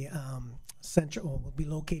be will be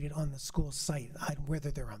located on the school site. Whether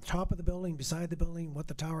they're on top of the building, beside the building, what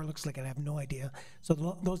the tower looks like, I have no idea.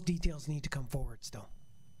 So those details need to come forward still.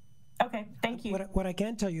 Okay, thank you. What I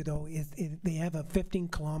can tell you though is they have a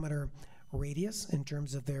 15-kilometer radius in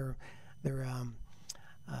terms of their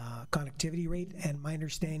connectivity rate, and my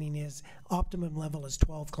understanding is optimum level is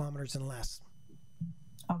 12 kilometers and less.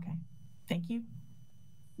 Okay, thank you.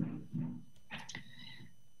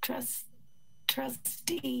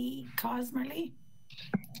 Trustee Cosmerly.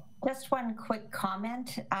 Just one quick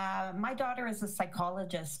comment. My daughter is a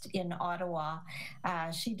psychologist in Ottawa.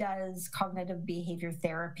 She does cognitive behavior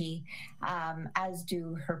therapy, as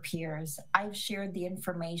do her peers. I've shared the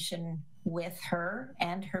information with her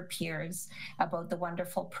and her peers about the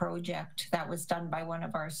wonderful project that was done by one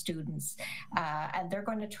of our students. And they're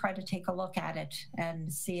going to try to take a look at it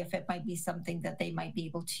and see if it might be something that they might be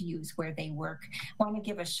able to use where they work. I want to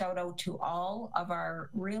give a shout out to all of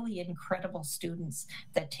our really incredible students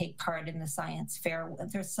that take part in the science fair.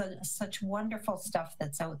 There's such wonderful stuff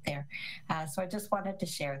that's out there. So I just wanted to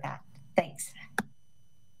share that. Thanks.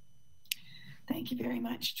 Thank you very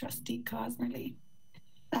much, Trustee Cosmerly.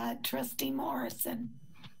 Trustee Morrison.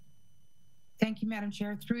 Thank you, Madam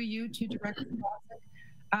Chair. Through you to Director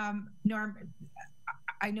Blazek. Norm,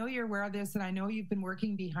 I know you're aware of this, and I know you've been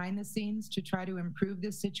working behind the scenes to try to improve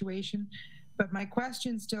this situation, but my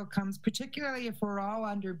question still comes, particularly if we're all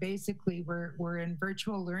under, basically, we're in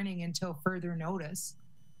virtual learning until further notice.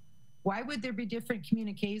 Why would there be different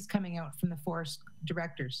communiques coming out from the four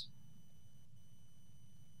directors?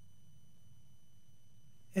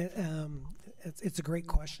 It's a great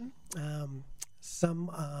question. I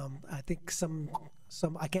think some,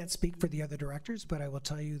 I can't speak for the other directors, but I will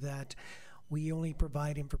tell you that we only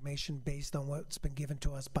provide information based on what's been given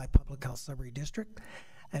to us by Public Health Sudbury District,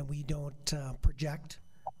 and we don't project.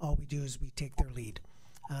 All we do is we take their lead.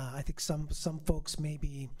 I think some folks,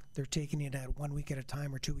 maybe they're taking it at 1 week at a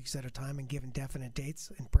time or 2 weeks at a time and giving definite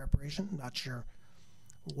dates in preparation. Not sure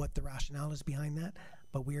what the rationale is behind that,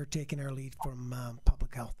 but we are taking our lead from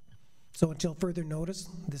Public Health. So until further notice,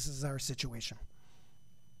 this is our situation.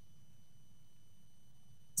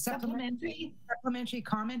 Supplementary. Supplementary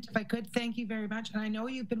comment, if I could. Thank you very much. And I know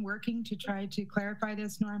you've been working to try to clarify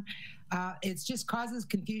this, Norm. It just causes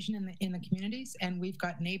confusion in the communities, and we've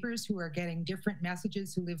got neighbors who are getting different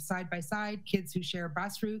messages who live side by side, kids who share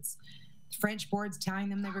bus routes, French boards telling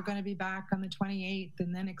them they were going to be back on the 28th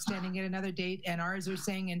and then extending it another date, and ours are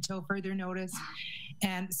saying until further notice.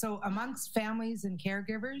 And so amongst families and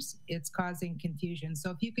caregivers, it's causing confusion. So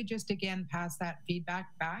if you could just again pass that feedback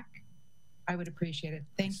back, I would appreciate it.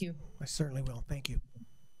 Thank you. I certainly will. Thank you.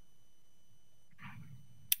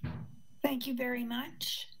 Thank you very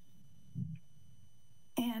much.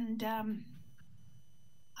 And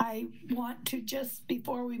I want to, just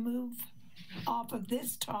before we move off of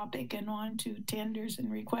this topic and on to tenders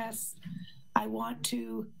and requests, I want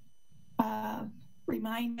to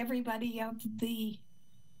remind everybody of the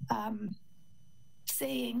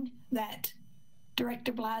saying that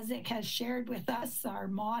Director Blazek has shared with us, our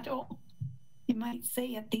motto, you might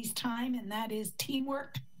say at these times, and that is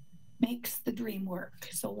teamwork makes the dream work.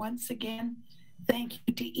 So once again, thank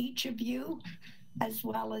you to each of you, as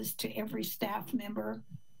well as to every staff member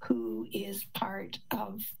who is part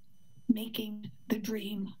of making the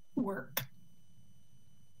dream work.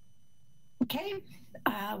 Okay,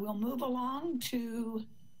 we'll move along to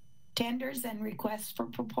tenders and requests for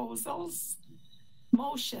proposals.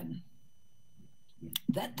 Motion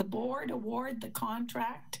that the board award the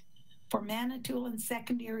contract for Manitoulin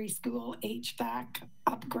Secondary School HVAC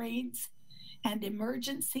upgrades and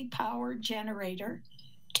emergency power generator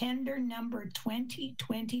tender number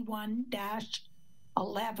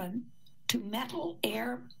 2021-11 to Metal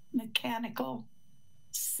Air Mechanical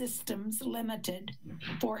Systems Limited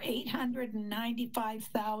for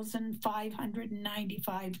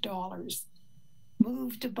 $895,595.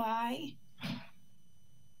 Moved by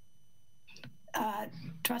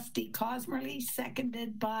Trustee Cosmerly,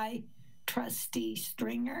 seconded by Trustee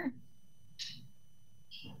Stringer.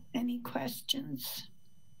 Any questions?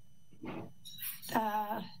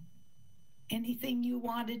 Anything you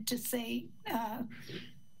wanted to say?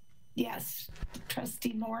 Yes,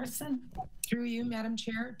 Trustee Morrison. Through you, Madam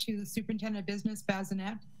Chair, to the Superintendent of Business,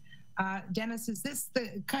 Bazinet. Dennis, is this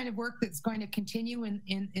the kind of work that's going to continue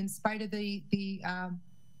in spite of the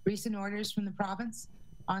recent orders from the province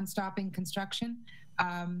on stopping construction?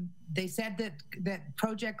 They said that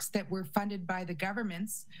projects that were funded by the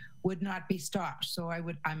governments would not be stopped. So I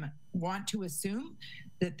want to assume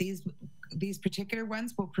that these particular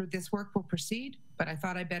ones this work will proceed, but I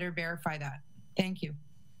thought I better verify that. Thank you.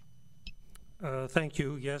 Thank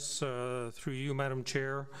you. Yes, through you, Madam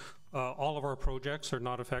Chair. All of our projects are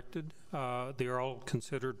not affected. They are all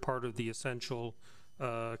considered part of the essential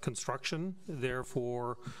construction.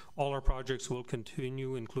 Therefore, all our projects will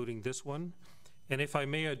continue, including this one. And if I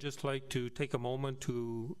may, I'd just like to take a moment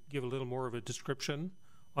to give a little more of a description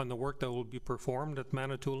on the work that will be performed at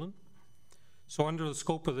Manitoulin. So under the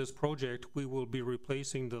scope of this project, we will be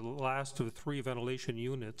replacing the last of 3 ventilation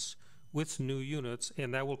units with new units,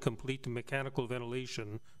 and that will complete the mechanical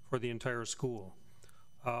ventilation for the entire school.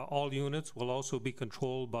 All units will also be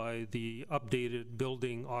controlled by the updated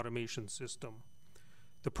building automation system.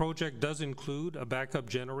 The project does include a backup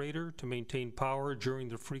generator to maintain power during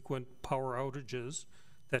the frequent power outages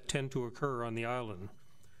that tend to occur on the island.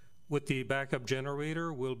 With the backup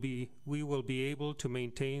generator, we will be able to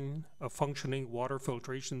maintain a functioning water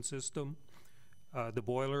filtration system. The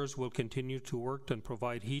boilers will continue to work and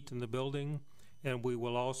provide heat in the building, and we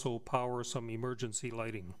will also power some emergency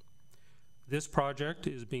lighting. This project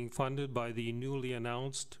is being funded by the newly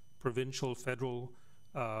announced provincial federal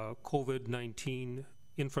COVID-19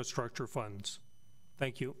 infrastructure funds.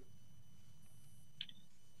 Thank you.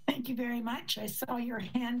 Thank you very much. I saw your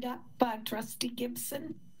hand up, Trustee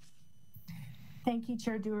Gibson. Thank you,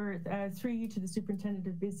 Chair Doer. Through you to the Superintendent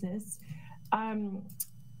of Business. I'm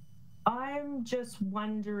just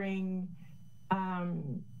wondering, not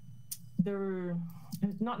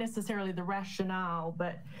necessarily the rationale,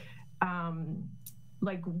 but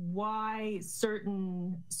like why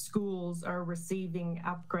certain schools are receiving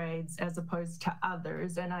upgrades as opposed to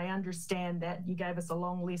others. And I understand that you gave us a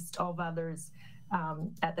long list of others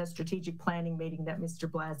at that strategic planning meeting that Mr.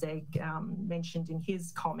 Blazek mentioned in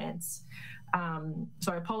his comments.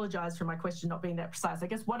 So I apologize for my question not being that precise. I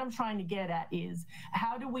guess what I'm trying to get at is,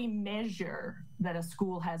 how do we measure that a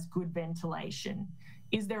school has good ventilation?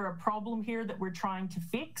 Is there a problem here that we're trying to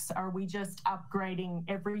fix? Are we just upgrading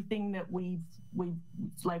everything that we've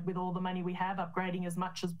like with all the money we have, upgrading as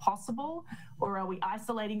much as possible? Or are we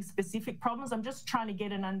isolating specific problems? I'm just trying to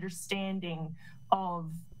get an understanding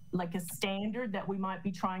of like a standard that we might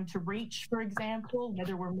be trying to reach, for example,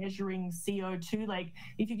 whether we're measuring CO2. Like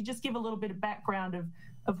if you could just give a little bit of background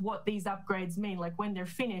of what these upgrades mean. Like when they're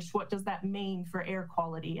finished, what does that mean for air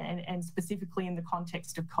quality and specifically in the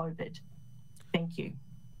context of COVID? Thank you.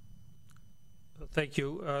 Thank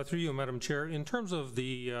you. Through you, Madam Chair. In terms of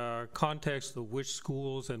the context of which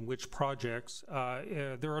schools and which projects,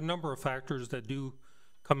 there are a number of factors that do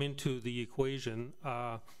come into the equation.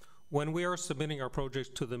 When we are submitting our projects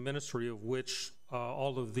to the ministry, of which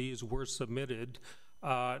all of these were submitted,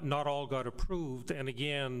 not all got approved, and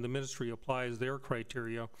again, the ministry applies their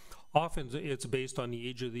criteria. Often it's based on the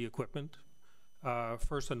age of the equipment,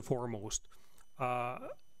 first and foremost.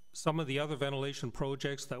 Some of the other ventilation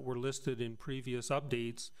projects that were listed in previous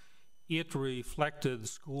updates, it reflected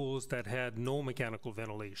schools that had no mechanical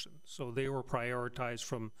ventilation. So they were prioritized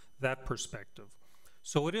from that perspective.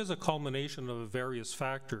 So it is a culmination of various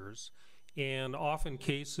factors. And often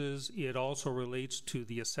cases, it also relates to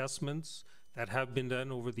the assessments that have been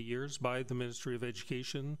done over the years by the Ministry of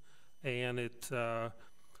Education. And it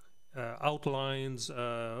outlines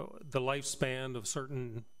the lifespan of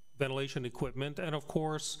certain ventilation equipment. And of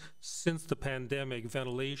course, since the pandemic,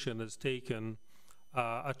 ventilation has taken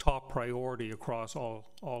a top priority across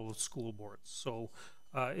all school boards. So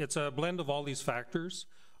it's a blend of all these factors.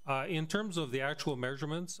 In terms of the actual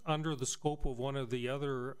measurements, under the scope of one of the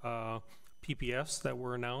other PPFs that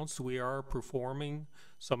were announced, we are performing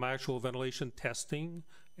some actual ventilation testing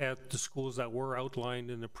at the schools that were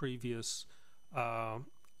outlined in the previous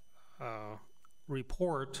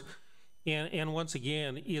report. And once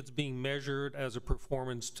again, it's being measured as a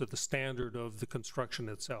performance to the standard of the construction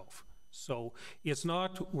itself. So it's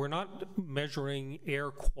not, we're not measuring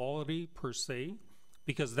air quality per se,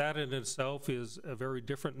 because that in itself is a very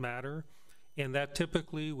different matter. And that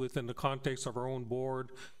typically, within the context of our own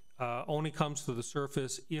board, only comes to the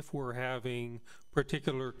surface if we're having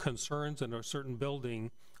particular concerns in a certain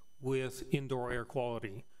building with indoor air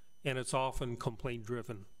quality. And it's often complaint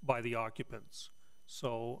driven by the occupants.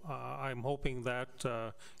 So I'm hoping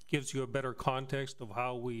that gives you a better context of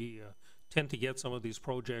how we tend to get some of these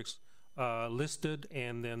projects listed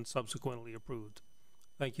and then subsequently approved.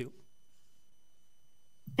 Thank you.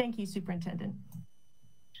 Thank you, Superintendent.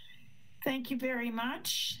 Thank you very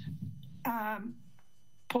much.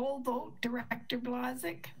 Poll vote, Director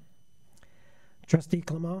Blazik. Trustee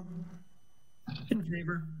Clement. In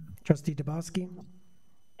favor. Trustee Dabowski.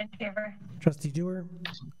 In favor. Trustee Dewar.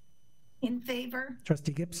 In favor.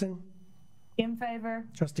 Trustee Gibson. In favor.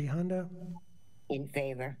 Trustee Honda. In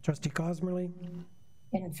favor. Trustee Cosmerly.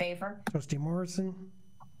 In favor. Trustee Morrison.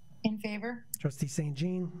 In favor. Trustee St.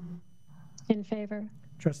 Jean. In favor.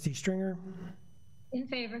 Trustee Stringer. In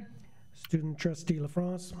favor. Student Trustee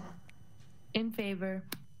LaFrance. In favor.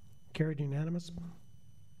 Carried unanimous.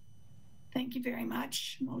 Thank you very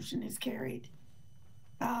much. Motion is carried.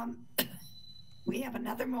 We have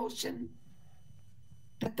another motion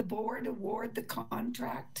that the board award the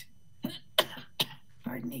contract,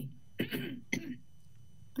 pardon me,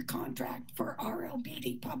 the contract for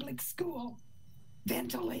RLBD Public School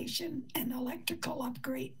ventilation and electrical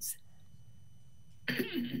upgrades.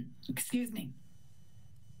 Excuse me.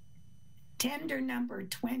 Tender number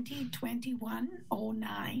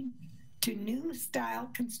 2021-09 to New Style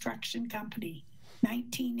Construction Company,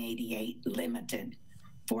 1988 Limited,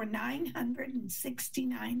 for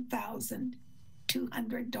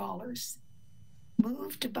 $969,200.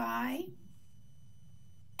 Moved by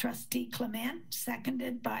Trustee Clement,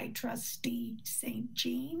 seconded by Trustee St.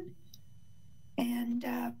 Jean. And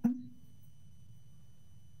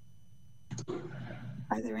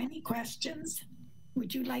are there any questions?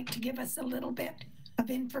 Would you like to give us a little bit of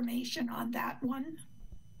information on that one,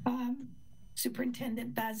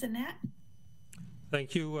 Superintendent Bazinet?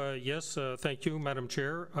 Thank you. Yes, thank you, Madam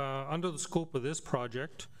Chair. Under the scope of this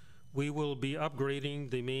project, we will be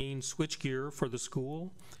upgrading the main switchgear for the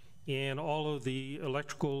school and all of the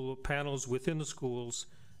electrical panels within the schools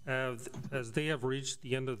as they have reached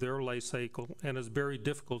the end of their life cycle, and it's very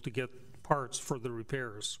difficult to get parts for the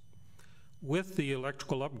repairs. With the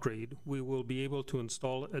electrical upgrade, we will be able to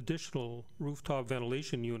install additional rooftop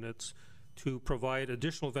ventilation units to provide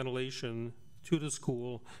additional ventilation to the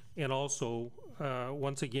school, and also,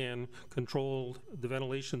 once again, control the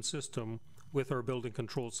ventilation system with our building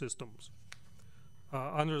control systems.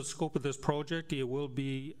 Under the scope of this project, it will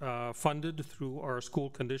be funded through our school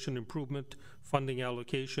condition improvement funding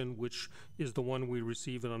allocation, which is the one we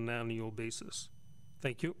receive on an annual basis.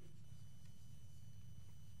 Thank you.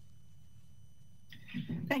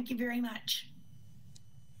 Thank you very much.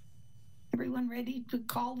 Everyone ready to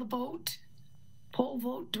call the vote? Poll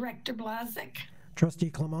vote, Director Blazik. Trustee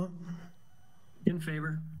Clement. In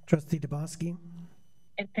favor. Trustee Dabowski.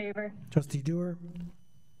 In favor. Trustee Dewar.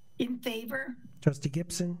 In favor? Trustee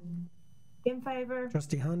Gibson, In favor.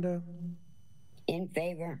 Trustee Honda, In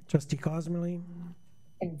favor. Trustee Cosmerly,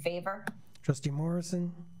 In favor? Trustee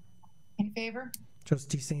Morrison, In favor?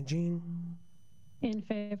 Trustee St. Jean, In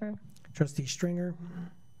favor. Trustee Stringer,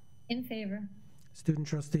 In favor. Student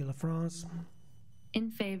Trustee LaFrance.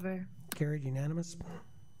 In favor. Carried, unanimous.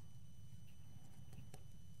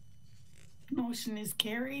 Motion is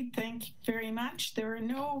carried. Thank you very much. There are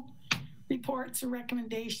no reports or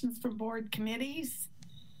recommendations from board committees.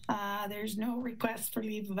 There's no request for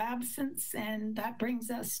leave of absence, and that brings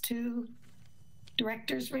us to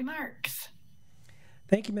director's remarks.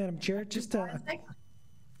 Thank you, Madam Chair.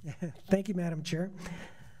 Thank you, Madam Chair.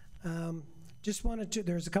 Just wanted to,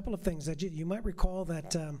 there's a couple of things that you might recall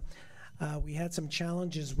that we had some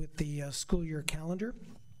challenges with the school year calendar.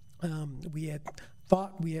 We had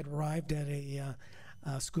thought we had arrived at a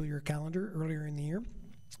school year calendar earlier in the year,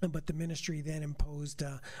 but the ministry then imposed,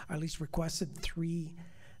 or at least requested three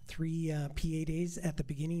PA days at the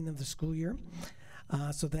beginning of the school year.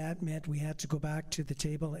 So that meant we had to go back to the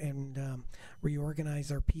table and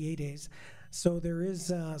reorganize our PA days. So there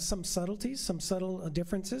is some subtleties, some subtle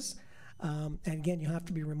differences. And again, you have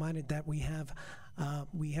to be reminded that we have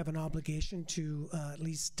an obligation to at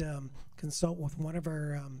least consult with one of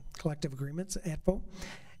our collective agreements, ETFO,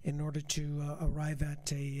 in order to arrive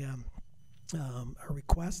at a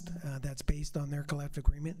request that's based on their collective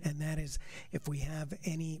agreement, and that is if we have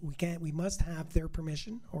any, we must have their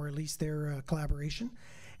permission or at least their collaboration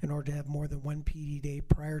in order to have more than one PD day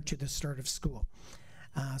prior to the start of school.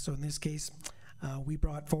 So in this case, we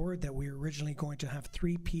brought forward that we were originally going to have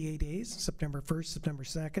 3 PA days, September 1st, September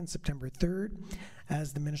 2nd, September 3rd,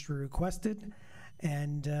 as the ministry requested,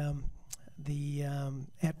 and the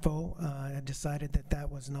ETFO had decided that that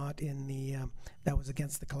was not in the, that was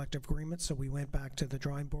against the collective agreement, so we went back to the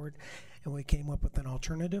drawing board and we came up with an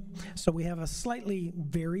alternative. So we have a slightly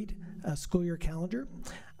varied school year calendar,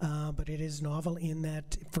 but it is novel in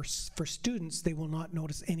that for students, they will not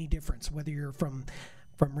notice any difference, whether you're from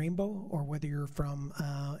Rainbow or whether you're from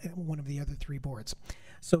one of the other 3 boards.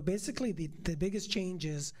 So basically the biggest change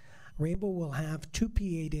is Rainbow will have 2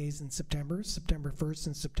 PA days in September, September 1st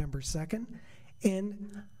and September 2nd,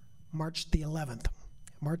 and March the 11th.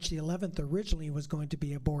 March the 11th originally was going to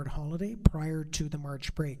be a board holiday prior to the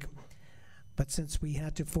March break. But since we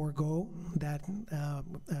had to forego that,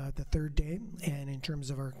 the 3rd day, and in terms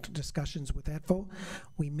of our discussions with ETFO,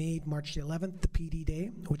 we made March the 11th the PD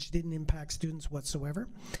day, which didn't impact students whatsoever,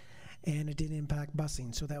 and it didn't impact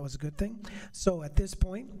busing, so that was a good thing. So at this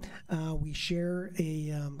point, we share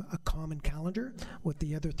a common calendar with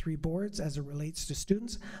the other 3 boards as it relates to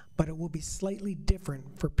students, but it will be slightly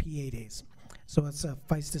different for PA days. So it's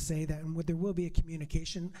suffice to say that there will be a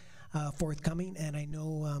communication forthcoming, and I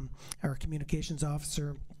know our communications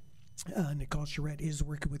officer, Nicole Charette, is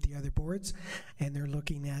working with the other boards, and they're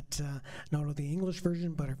looking at not only the English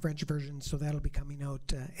version, but a French version, so that'll be coming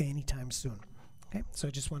out anytime soon. Okay, so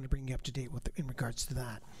I just wanted to bring you up to date in regards to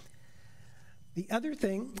that. The other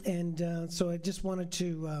thing, and so I just wanted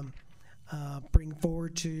to bring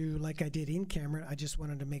forward to, like I did in camera, I just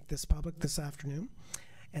wanted to make this public this afternoon,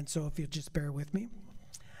 and so if you'll just bear with me.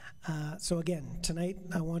 So again, tonight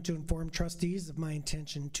I want to inform trustees of my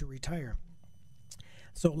intention to retire.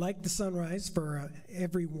 So like the sunrise for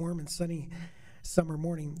every warm and sunny summer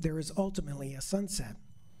morning, there is ultimately a sunset.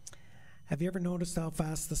 Have you ever noticed how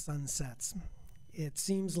fast the sun sets? It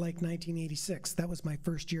seems like 1986. That was my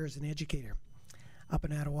first year as an educator up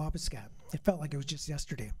in Attawapiskat. It felt like it was just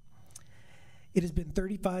yesterday. It has been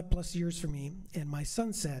 35 plus years for me, and my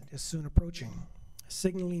sunset is soon approaching,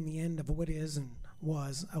 signaling the end of what is and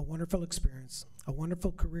was a wonderful experience, a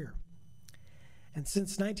wonderful career. And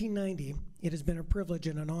since 1990, it has been a privilege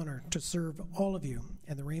and an honor to serve all of you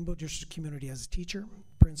in the Rainbow District community as a teacher,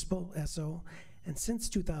 principal, SO, and since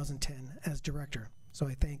 2010 as director. So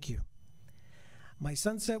I thank you. My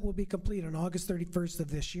sunset will be complete on August 31st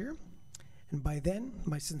of this year, and by then,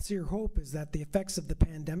 my sincere hope is that the effects of the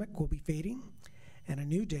pandemic will be fading, and a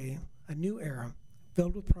new day, a new era,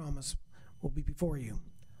 filled with promise, will be before you,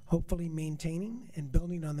 hopefully maintaining and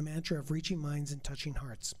building on the mantra of reaching minds and touching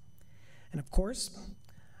hearts. And of course,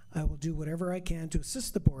 I will do whatever I can to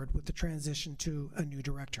assist the board with the transition to a new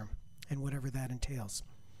director, and whatever that entails.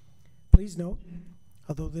 Please note,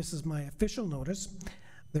 although this is my official notice,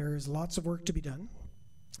 there is lots of work to be done,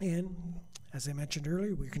 and as I mentioned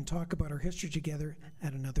earlier, we can talk about our history together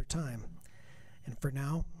at another time. And for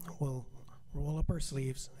now, we'll roll up our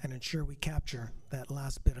sleeves and ensure we capture that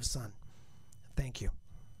last bit of sun. Thank you.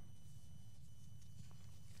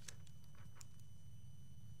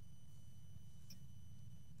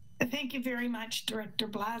 Thank you very much, Director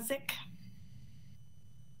Blazik.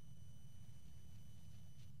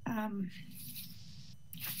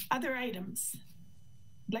 Other items.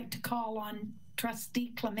 I'd like to call on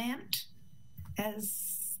Trustee Clement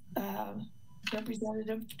as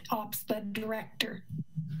Representative OPSPA Director.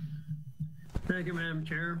 Thank you, Madam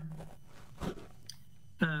Chair.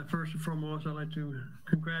 First and foremost, I'd like to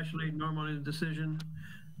congratulate Norm on his decision.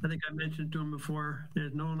 I think I mentioned to him before,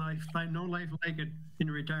 there's no life like it in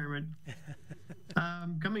retirement.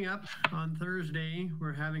 Coming up on Thursday,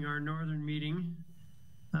 we're having our Northern meeting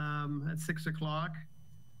at 6 o'clock.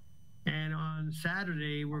 And on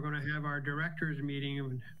Saturday, we're going to have our directors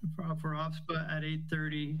meeting for OPSPA at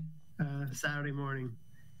 8:30 Saturday morning.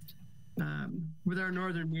 With our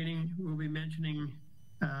Northern meeting, we'll be mentioning,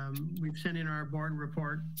 we've sent in our board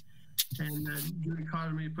report, and Judy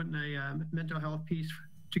Cosme putting a mental health piece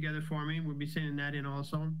together for me. We'll be sending that in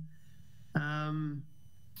also.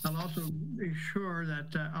 I'll also be sure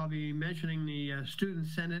that I'll be mentioning the Student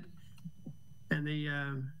Senate and the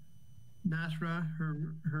NASRA,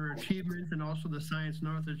 her achievements, and also the Science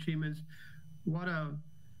North achievements. What a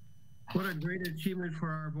great achievement for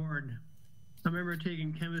our board. I remember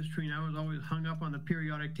taking chemistry and I was always hung up on the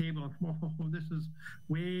periodic table. Oh, this is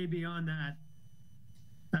way beyond that.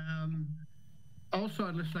 Also,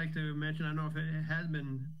 I'd just like to mention, I don't know if it has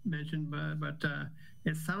been mentioned, but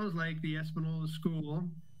it sounds like the Espanola School,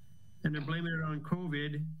 and they're blaming it on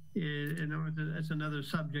COVID. You know, it's another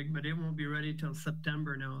subject, but it won't be ready till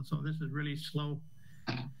September now. So this is really slow.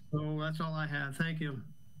 So that's all I have. Thank you.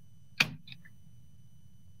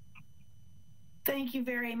 Thank you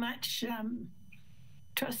very much,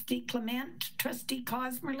 Trustee Clement. Trustee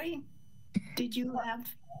Cosmerly, did you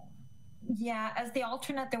have? Yeah, as the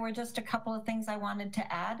alternate, there were just a couple of things I wanted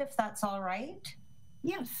to add, if that's all right.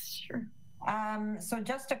 Yes, sure. So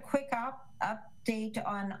just a quick update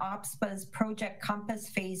on OPSPA's Project Compass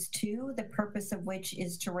Phase 2, the purpose of which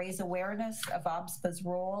is to raise awareness of OPSPA's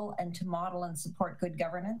role and to model and support good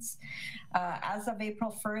governance. As of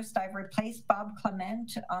April 1st, I've replaced Bob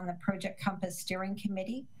Clement on the Project Compass Steering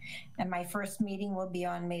Committee, and my first meeting will be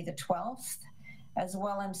on May the 12th. As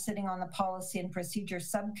well, I'm sitting on the Policy and Procedure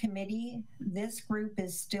Subcommittee. This group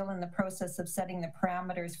is still in the process of setting the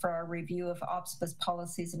parameters for our review of OPSPA's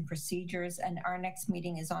policies and procedures, and our next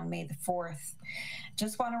meeting is on May the 4th.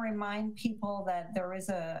 Just want to remind people that there is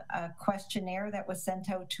a questionnaire that was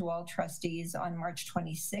sent out to all trustees on March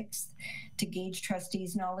 26th to gauge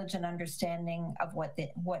trustees' knowledge and understanding of what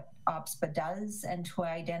OPSPA does, and to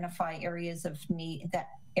identify areas of need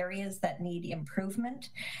that need improvement.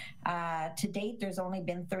 To date, there's only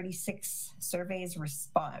been 36 surveys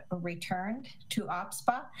returned to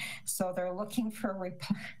OPSPA, so they're looking for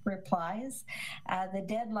replies. The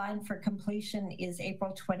deadline for completion is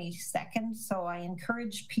April 22nd, so I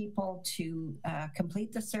encourage people to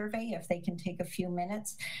complete the survey if they can take a few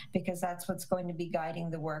minutes, because that's what's going to be guiding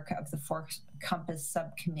the work of the 4 Compass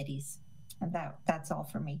subcommittees. And that's all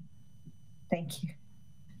for me. Thank you.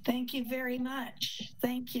 Thank you very much.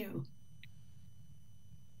 Thank you.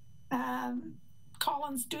 Call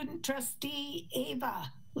on Student Trustee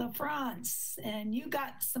Ava LaFrance, and you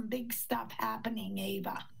got some big stuff happening,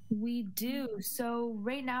 Ava. We do. So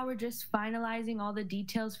right now we're just finalizing all the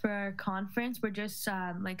details for our conference. We're just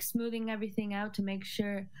like smoothing everything out to make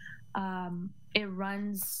sure it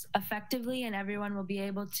runs effectively and everyone will be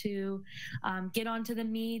able to get onto the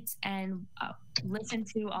meets and listen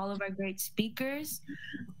to all of our great speakers.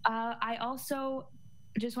 I also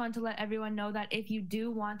just wanted to let everyone know that if you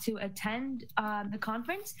do want to attend the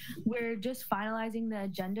conference, we're just finalizing the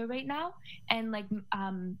agenda right now and like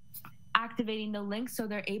activating the link so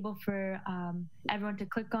they're able for everyone to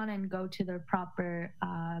click on and go to their proper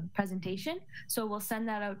presentation. So we'll send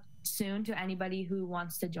that out soon to anybody who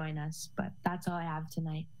wants to join us, but that's all I have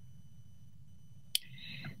tonight.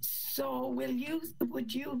 So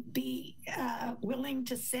would you be willing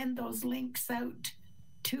to send those links out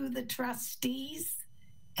to the trustees,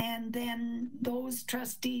 and then those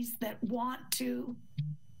trustees that want to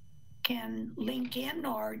can link in,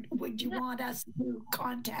 or would you want us to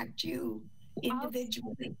contact you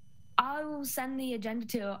individually? I'll send the agenda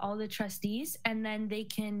to all the trustees, and then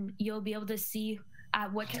you'll be able to see at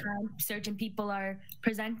what time certain people are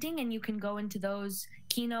presenting, and you can go into those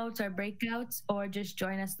keynotes or breakouts or just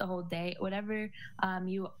join us the whole day, whatever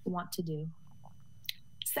you want to do.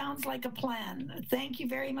 Sounds like a plan. Thank you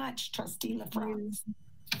very much, Trustee LaFrance.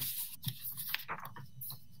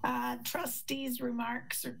 Trustees'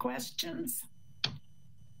 remarks or questions?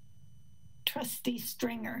 Trustee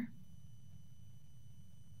Stringer.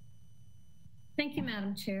 Thank you,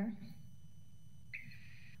 Madam Chair.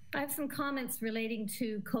 I have some comments relating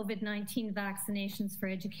to COVID-19 vaccinations for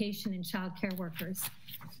education and childcare workers.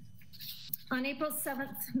 On April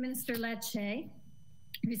 7th, Minister Lecce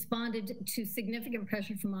responded to significant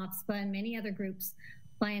pressure from OPSPA and many other groups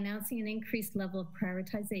by announcing an increased level of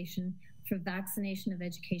prioritization for vaccination of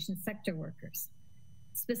education sector workers.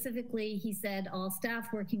 Specifically, he said all staff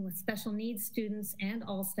working with special needs students and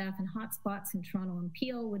all staff in hotspots in Toronto and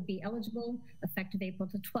Peel would be eligible effective April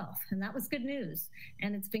the 12th. And that was good news.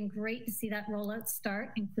 And it's been great to see that rollout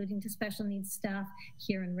start, including to special needs staff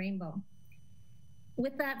here in Rainbow.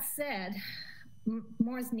 With that said,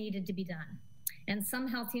 more is needed to be done. And some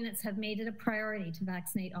health units have made it a priority to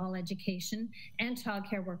vaccinate all education and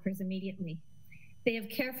childcare workers immediately. They have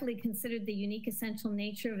carefully considered the unique essential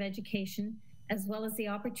nature of education, as well as the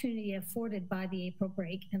opportunity afforded by the April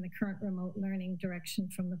break and the current remote learning direction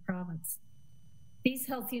from the province. These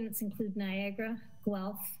health units include Niagara,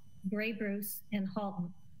 Guelph, Grey Bruce, and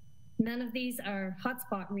Halton. None of these are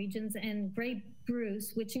hotspot regions, and Grey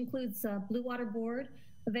Bruce, which includes Blue Water Board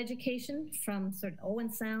of Education from sort of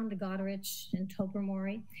Owen Sound to Goderich and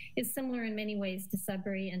Tobermory, is similar in many ways to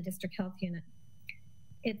Sudbury and District Health Unit.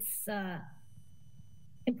 It's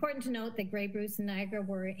important to note that Grey Bruce and Niagara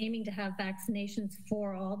were aiming to have vaccinations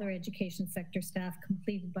for all their education sector staff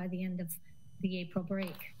completed by the end of the April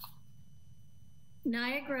break.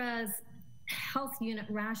 Niagara's health unit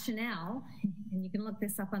rationale, and you can look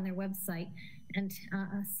this up on their website and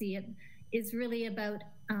see it, is really about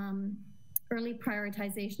early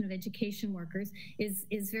prioritization of education workers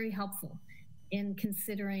is very helpful in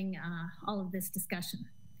considering all of this discussion.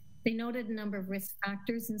 They noted a number of risk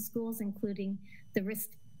factors in schools, including the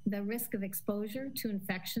risk of exposure to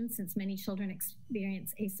infection, since many children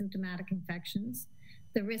experience asymptomatic infections,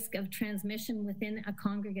 the risk of transmission within a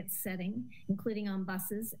congregate setting, including on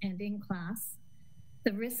buses and in class,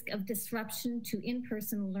 the risk of disruption to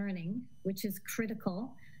in-person learning, which is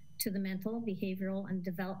critical to the mental, behavioral, and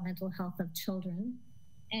developmental health of children,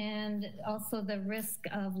 and also the risk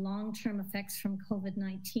of long-term effects from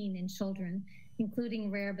COVID-19 in children,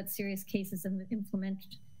 including rare but serious cases of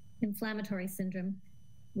inflammatory syndrome,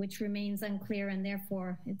 which remains unclear, and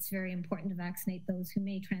therefore it's very important to vaccinate those who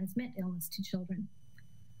may transmit illness to children.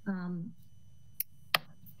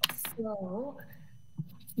 So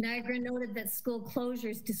Niagara noted that school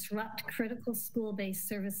closures disrupt critical school-based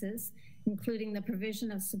services, including the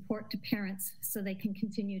provision of support to parents so they can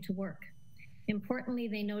continue to work. Importantly,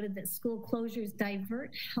 they noted that school closures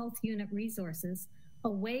divert health unit resources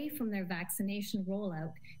away from their vaccination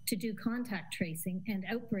rollout to do contact tracing and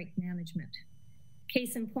outbreak management.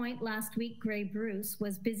 Case in point, last week, Grey Bruce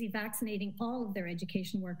was busy vaccinating all of their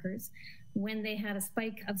education workers when they had a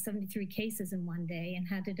spike of 73 cases in one day and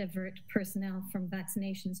had to divert personnel from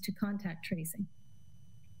vaccinations to contact tracing.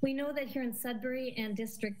 We know that here in Sudbury and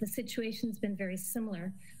District, the situation's been very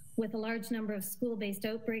similar, with a large number of school-based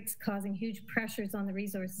outbreaks causing huge pressures on the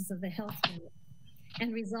resources of the health unit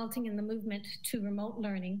and resulting in the movement to remote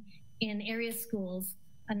learning in area schools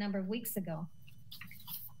a number of weeks ago.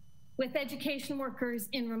 With education workers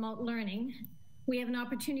in remote learning, we have an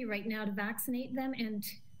opportunity right now to vaccinate them and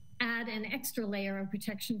add an extra layer of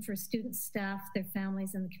protection for students, staff, their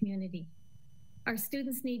families, and the community. Our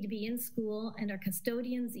students need to be in school, and our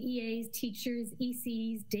custodians, EAs, teachers,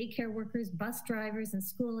 ECs, daycare workers, bus drivers, and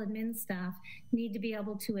school admin staff need to be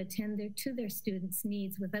able to attend to their students'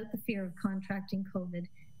 needs without the fear of contracting COVID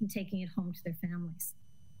and taking it home to their families.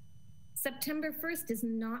 September 1st is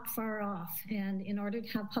not far off, and in order to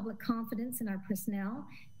have public confidence in our personnel,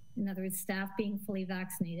 in other words, staff being fully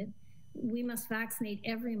vaccinated, we must vaccinate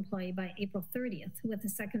every employee by April 30th, with a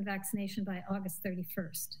second vaccination by August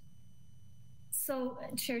 31st. So,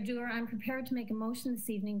 Chair Dewar, I'm prepared to make a motion this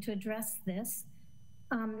evening to address this.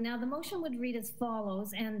 Now, the motion would read as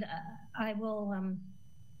follows, and I will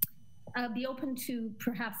be open to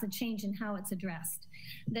perhaps a change in how it's addressed.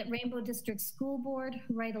 That Rainbow District School Board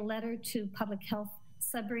write a letter to Public Health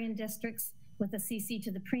Sudbury and districts with a CC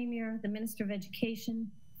to the Premier, the Minister of Education,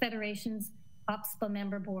 federations, OPSPA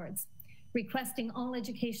member boards, requesting all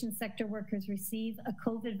education sector workers receive a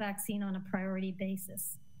COVID vaccine on a priority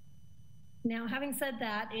basis. Now, having said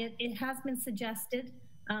that, it has been suggested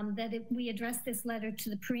that we address this letter to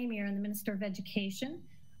the Premier and the Minister of Education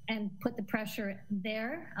and put the pressure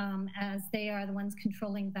there, as they are the ones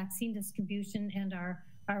controlling vaccine distribution, and our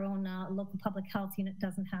own local public health unit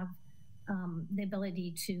doesn't have the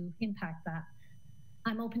ability to impact that.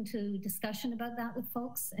 I'm open to discussion about that with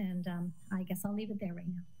folks, and I guess I'll leave it there right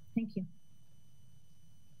now. Thank you.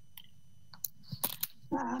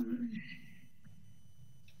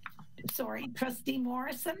 Sorry, Trustee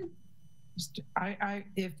Morrison?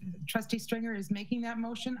 if Trustee Stringer is making that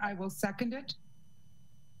motion, I will second it.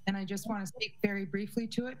 And I just want to speak very briefly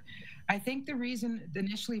to it. I think the reason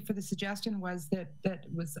initially for the suggestion was that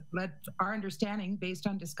our understanding, based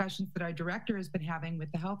on discussions that our director has been having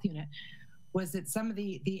with the health unit, was that some of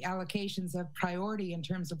the allocations of priority in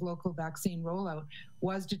terms of local vaccine rollout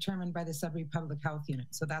was determined by the Sudbury Public Health Unit.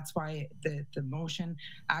 So that's why the motion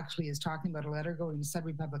actually is talking about a letter going to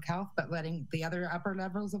Sudbury Public Health, but letting the other upper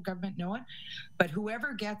levels of government know it. But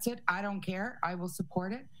whoever gets it, I don't care. I will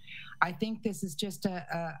support it. I think this is just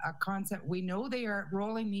a concept. We know they are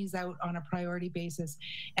rolling these out on a priority basis,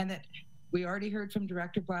 and that we already heard from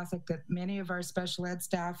Director Blasek that many of our special ed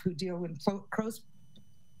staff who deal with close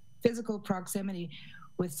physical proximity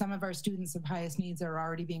with some of our students of highest needs are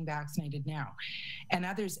already being vaccinated now. And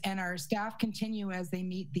others, and our staff continue as they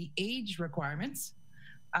meet the age requirements.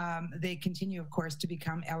 They continue, of course, to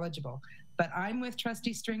become eligible. But I'm with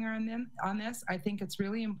Trustee Stringer on this. I think it's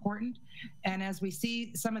really important. And as we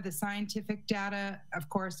see some of the scientific data, of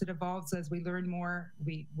course, it evolves as we learn more,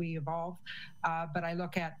 we evolve. But I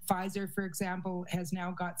look at Pfizer, for example, has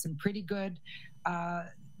now got some pretty good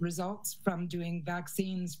results from doing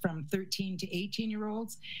vaccines from 13 to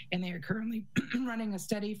 18-year-olds, and they are currently running a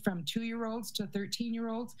study from 2-year-olds to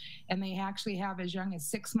 13-year-olds, and they actually have as young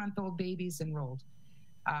as 6-month-old babies enrolled.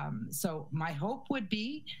 So my hope would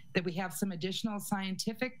be that we have some additional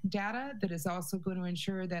scientific data that is also going to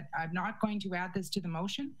ensure that I'm not going to add this to the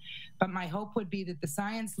motion, but my hope would be that the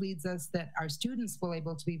science leads us that our students will be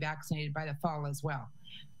able to be vaccinated by the fall as well.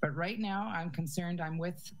 But right now, I'm concerned. I'm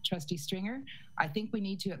with Trustee Stringer. I think we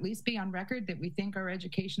need to at least be on record that we think our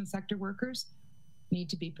education sector workers need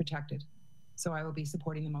to be protected. So I will be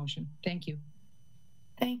supporting the motion. Thank you.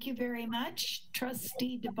 Thank you very much.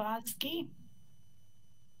 Trustee Dubosky.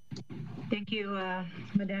 Thank you,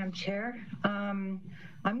 Madam Chair. I'm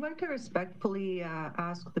going to respectfully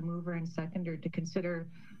ask the mover and seconder to consider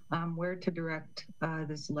where to direct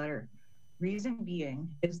this letter. Reason being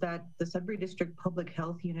is that the Sudbury District Public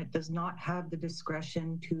Health Unit does not have the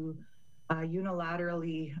discretion to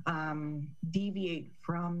unilaterally deviate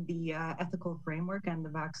from the ethical framework and the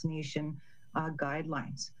vaccination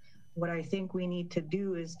guidelines. What I think we need to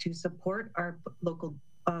do is to support our local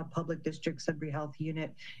public district Sudbury Health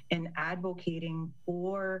Unit in advocating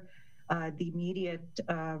for the immediate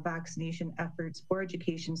vaccination efforts for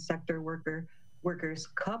education sector workers,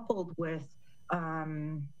 coupled with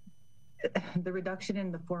the reduction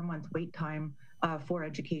in the 4-month wait time for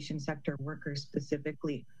education sector workers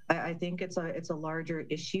specifically. I think it's a larger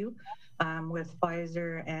issue with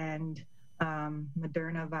Pfizer and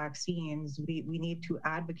Moderna vaccines. We need to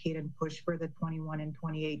advocate and push for the 21 and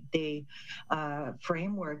 28 day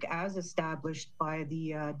framework as established by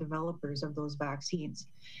the developers of those vaccines.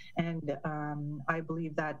 And I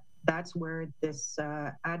believe that that's where this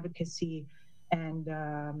advocacy and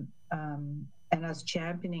us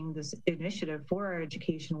championing this initiative for our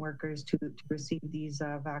education workers to receive these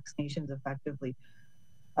vaccinations effectively.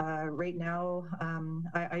 Right now,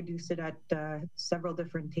 I do sit at several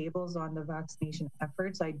different tables on the vaccination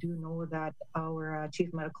efforts. I do know that our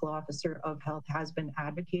Chief Medical Officer of Health has been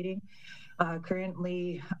advocating.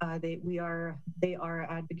 Currently, they are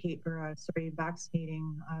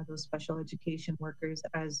vaccinating those special education workers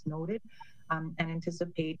as noted, and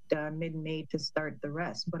anticipate mid-May to start the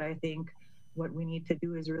rest. But I think what we need to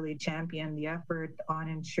do is really champion the effort on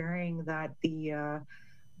ensuring that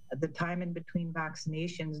the time in between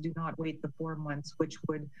vaccinations do not wait the 4 months, which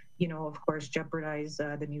would, of course, jeopardize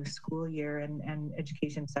the new school year and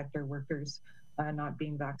education sector workers not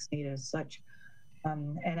being vaccinated as such.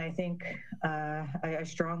 And I think I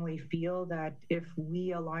strongly feel that if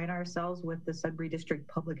we align ourselves with the Sudbury District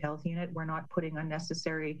Public Health Unit, we're not putting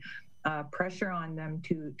unnecessary pressure on them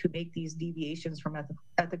to make these deviations from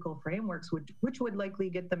ethical frameworks, which would likely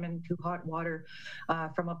get them into hot water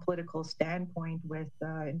from a political standpoint with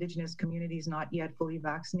Indigenous communities not yet fully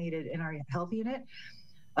vaccinated in our health unit.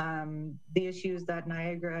 The issues that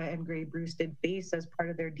Niagara and Grey Bruce did face as part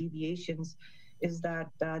of their deviations is that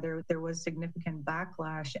there was significant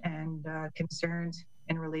backlash and concerns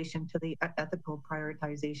in relation to the ethical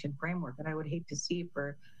prioritization framework. And I would hate to see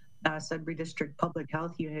for Sudbury District Public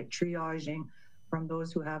Health Unit triaging from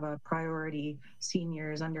those who have a priority,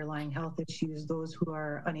 seniors, underlying health issues, those who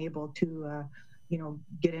are unable to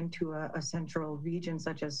get into a central region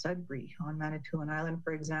such as Sudbury. On Manitoulin Island,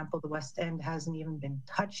 for example, the West End hasn't even been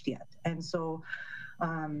touched yet. And so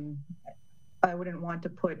I wouldn't want to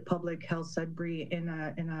put Public Health Sudbury in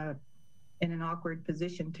an awkward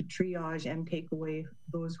position to triage and take away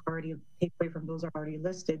from those who are already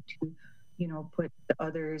listed to put the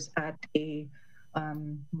others at a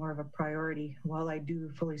more of a priority. While I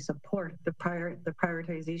do fully support the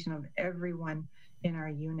prioritization of everyone in our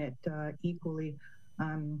unit equally,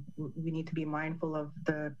 we need to be mindful of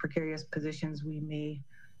the precarious positions we may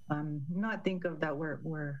not think of that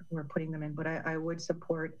we're putting them in. But I would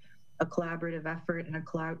support a collaborative effort and a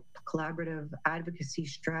collaborative advocacy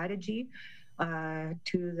strategy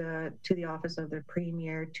to the Office of the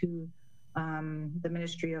Premier, to the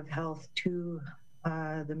Ministry of Health, to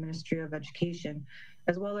the Ministry of Education,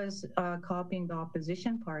 as well as copying the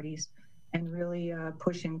opposition parties and really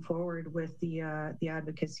pushing forward with the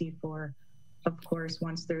advocacy for, of course,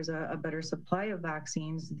 once there's a better supply of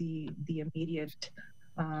vaccines, the immediate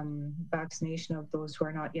vaccination of those who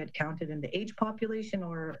are not yet counted in the age population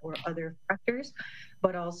or other factors,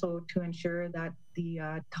 but also to ensure that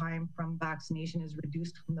the time from vaccination is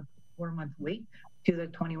reduced from the 4-month wait to the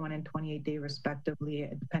 21 and 28 day respectively,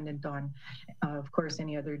 dependent on, of course,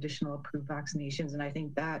 any other additional approved vaccinations. And I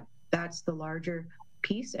think that's the larger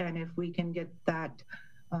piece. And if we can get that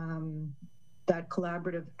that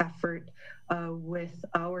collaborative effort with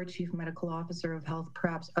our Chief Medical Officer of Health,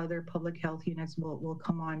 perhaps other public health units will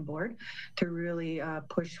come on board to really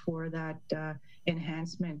push for that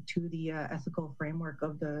enhancement to the ethical framework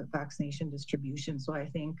of the vaccination distribution. So I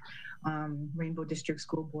think Rainbow District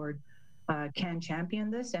School Board can champion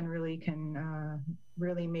this and really can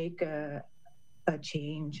really make a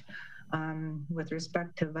change with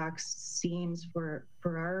respect to vaccines for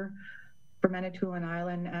Manitoulin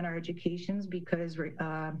Island and our educations, because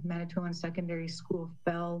Manitoulin Secondary School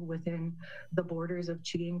fell within the borders of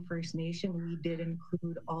Chiging First Nation. We did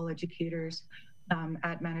include all educators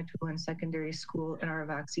at Manitoulin Secondary School in our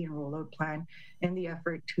vaccine rollout plan in the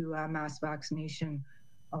effort to mass vaccination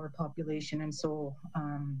our population. And so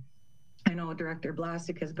I know Director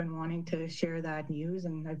Blasek has been wanting to share that news,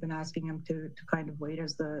 and I've been asking him to kind of wait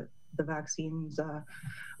as the vaccines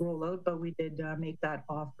roll out, but we did make that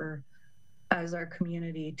offer as our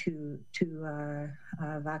community to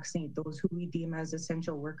vaccinate those who we deem as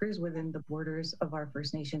essential workers within the borders of our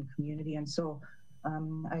First Nation community. And so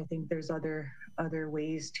I think there's other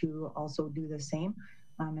ways to also do the same.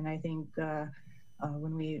 And I think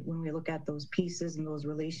when we look at those pieces and those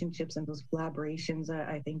relationships and those collaborations,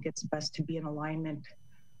 I think it's best to be in alignment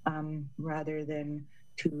rather than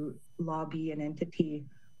to lobby an entity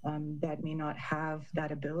that may not have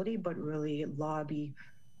that ability, but really lobby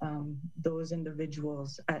those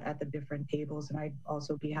individuals at the different tables. And I'd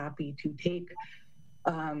also be happy to take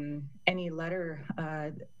any letter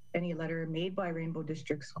made by Rainbow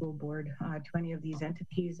District School Board to any of these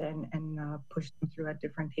entities and push them through at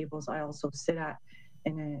different tables. I also sit at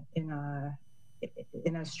in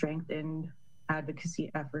a strengthened advocacy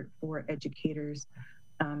effort for educators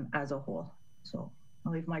as a whole. So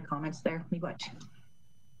I'll leave my comments there. Miigwech.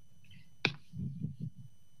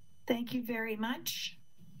 Thank you very much.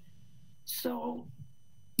 So,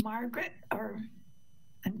 Margaret, or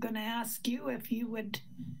I'm going to ask you if you want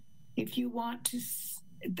to,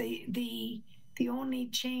 the only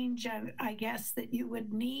change I guess that you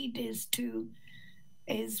would need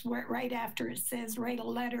is where right after it says write a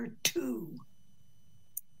letter to.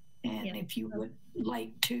 And yeah. If you would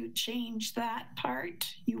like to change that part,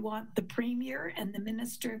 you want the Premier and the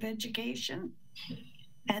Minister of Education,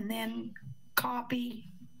 and then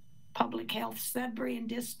copy Public Health Sudbury and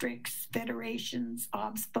districts, federations,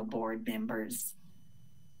 OBSPA board members,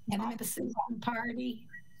 and opposition party,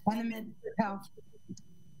 and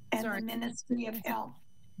the Ministry of Health.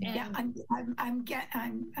 And yeah,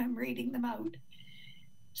 I'm reading them out.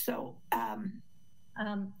 So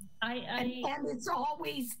and it's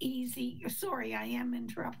always easy. Sorry, I am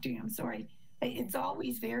interrupting. I'm sorry. It's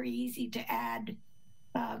always very easy to add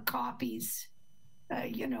copies,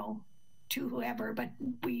 to whoever, but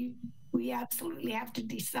we absolutely have to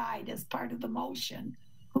decide as part of the motion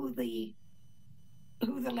who the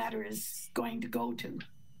letter is going to go to.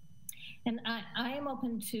 And I am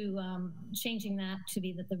open to changing that to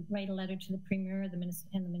be that the write a letter to the Premier and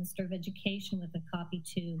the Minister of Education with a copy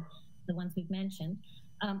to the ones we've mentioned.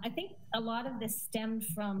 I think a lot of this stemmed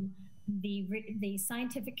from the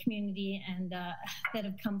scientific community and that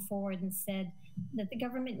have come forward and said that the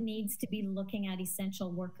government needs to be looking at essential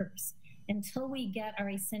workers. Until we get our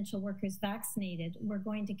essential workers vaccinated, we're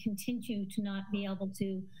going to continue to not be able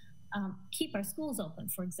to keep our schools open,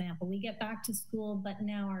 for example. We get back to school, but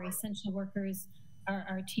now our essential workers,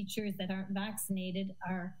 our teachers that aren't vaccinated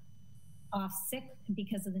are off sick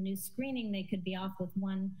because of the new screening. They could be off with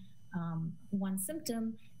one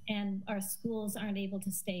symptom, and our schools aren't able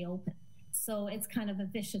to stay open. So it's kind of a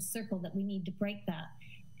vicious circle that we need to break that.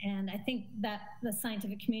 And I think that the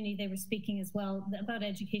scientific community, they were speaking as well about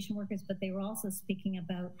education workers, but they were also speaking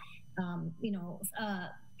about,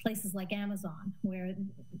 places like Amazon, where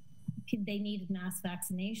they needed mass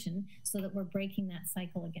vaccination so that we're breaking that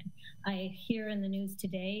cycle again. I hear in the news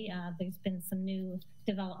today, there's been some new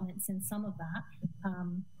developments in some of that.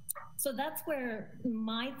 So that's where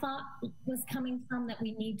my thought was coming from, that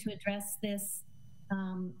we need to address this.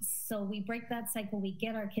 So we break that cycle, we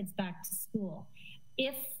get our kids back to school.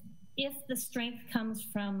 If the strength comes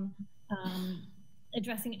from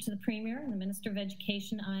addressing it to the Premier and the Minister of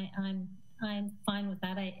Education, I'm fine with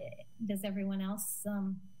that. Does everyone else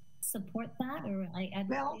support that? Or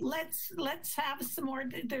well, let's have some more.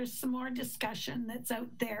 There's some more discussion that's out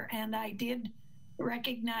there, and I did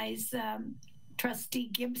recognize Trustee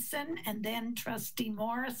Gibson and then Trustee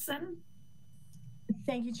Morrison.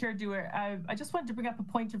 Thank you, Chair Dewar. I just wanted to bring up a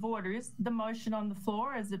point of order. Is the motion on the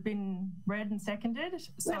floor? Has it been read and seconded?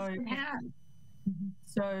 So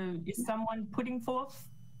is someone putting forth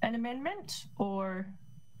an amendment, or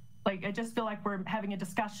like, I just feel like we're having a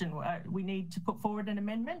discussion. We need to put forward an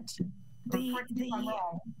amendment.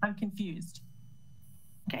 I'm confused.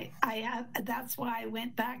 Okay, that's why I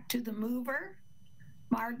went back to the mover,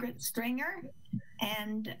 Margaret Stringer,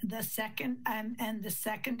 and the second and the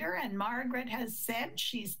seconder. And Margaret has said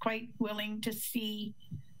she's quite willing to see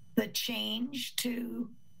the change to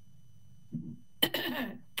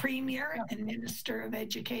Premier and Minister of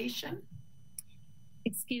Education.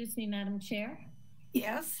 Excuse me, Madam Chair.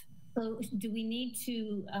 Yes. So do we need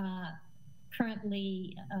to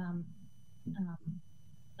currently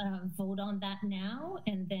vote on that now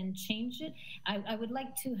and then change it? I would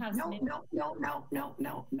like to have no.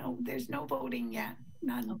 There's no voting yet.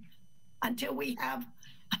 None. Okay. Until we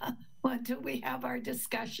have our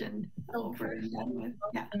discussion over.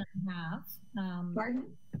 Yeah. Pardon?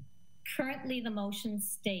 Currently, the motion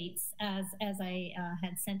states, as I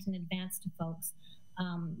had sent in advance to folks,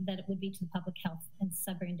 that it would be to the public health and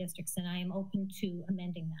Sudbury districts, and I am open to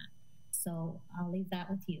amending that. So I'll leave that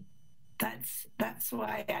with you. That's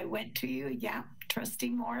why I went to you. Yeah, Trustee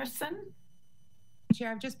Morrison.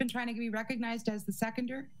 Chair, I've just been trying to be recognized as the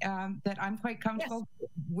seconder, that I'm quite comfortable. Yes.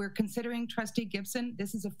 We're considering Trustee Gibson.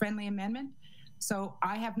 This is a friendly amendment. So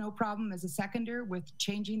I have no problem as a seconder with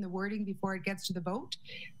changing the wording before it gets to the vote,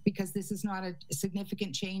 because this is not a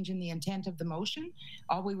significant change in the intent of the motion.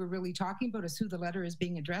 All we were really talking about is who the letter is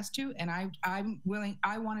being addressed to. And I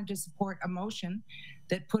wanted to support a motion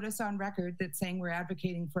that put us on record that's saying we're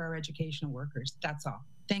advocating for our educational workers. That's all.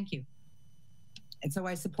 Thank you. And so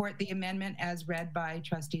I support the amendment as read by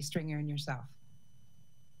Trustee Stringer and yourself.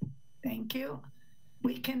 Thank you.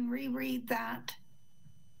 We can reread that.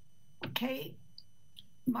 Okay.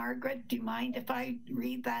 Margaret, do you mind if I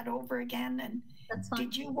read that over again? And that's fine.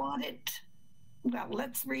 Did you want it? Well,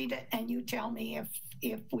 let's read it and you tell me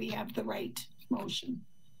if we have the right motion.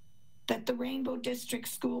 That the Rainbow District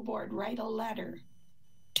School Board write a letter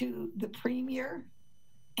to the Premier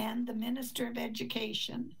and the Minister of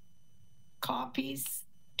Education, copies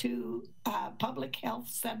to Public Health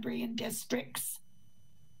Sudbury and districts,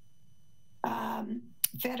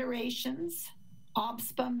 federations,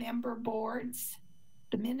 OBSPA member boards,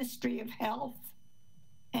 the Ministry of Health,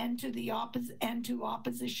 and to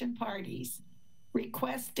opposition parties,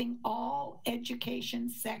 requesting all education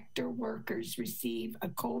sector workers receive a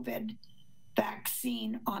COVID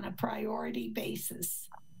vaccine on a priority basis.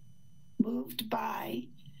 Moved by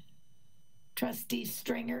Trustee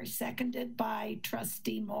Stringer, seconded by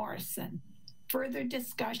Trustee Morrison. Further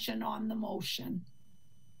discussion on the motion.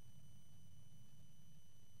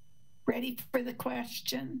 Ready for the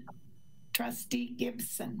question? Trustee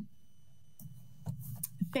Gibson.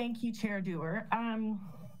 Thank you, Chair Dewar.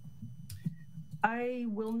 I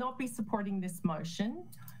will not be supporting this motion.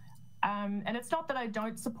 And it's not that I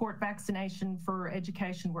don't support vaccination for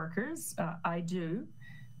education workers. I do.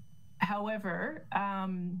 However,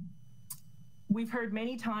 we've heard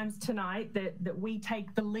many times tonight that we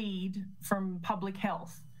take the lead from public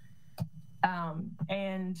health.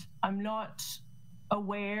 And I'm not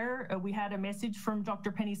aware, we had a message from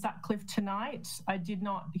Dr. Penny Sutcliffe tonight. I did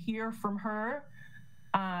not hear from her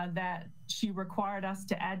that she required us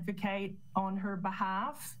to advocate on her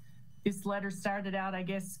behalf. This letter started out, I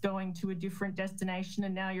guess, going to a different destination,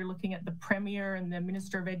 and now you're looking at the Premier and the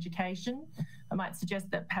Minister of Education. I might suggest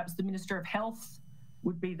that perhaps the Minister of Health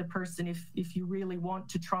would be the person if you really want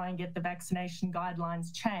to try and get the vaccination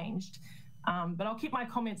guidelines changed. But I'll keep my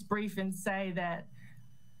comments brief and say that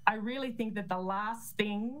I really think that the last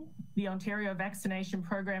thing the Ontario vaccination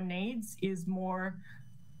program needs is more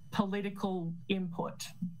political input.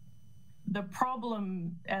 the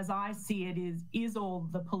problem, as I see it, is all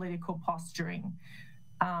the political posturing.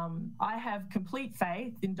 I have complete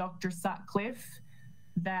faith in Dr. Sutcliffe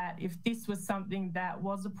that if this was something that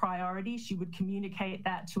was a priority, she would communicate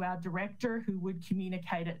that to our director, who would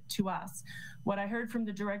communicate it to us. What I heard from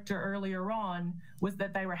the director earlier on was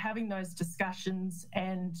that they were having those discussions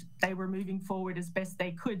and they were moving forward as best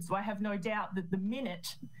they could. So I have no doubt that the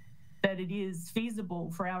minute that it is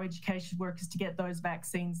feasible for our education workers to get those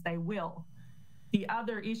vaccines, they will. The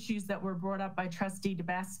other issues that were brought up by Trustee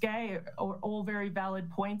DeBasque are all very valid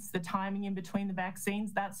points, the timing in between the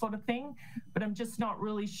vaccines, that sort of thing. But I'm just not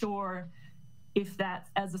really sure if that,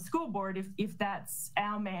 as a school board, if that's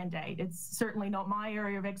our mandate. It's certainly not my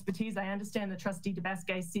area of expertise. I understand that Trustee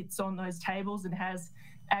DeBasque sits on those tables and has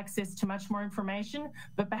access to much more information,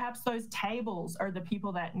 but perhaps those tables are the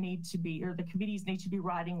people that need to be, or the committees need to be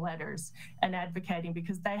writing letters and advocating,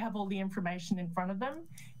 because they have all the information in front of them.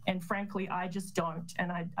 And frankly, I just don't.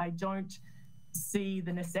 And I don't see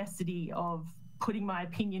the necessity of putting my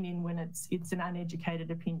opinion in when it's an uneducated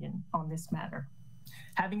opinion on this matter.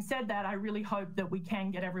 Having said that, I really hope that we can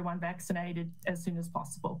get everyone vaccinated as soon as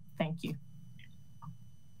possible. Thank you.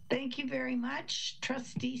 Thank you very much.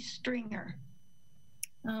 Trustee Stringer.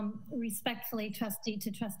 Respectfully, Trustee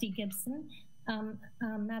Gibson.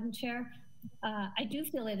 Madam Chair, I do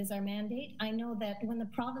feel it is our mandate. I know that when the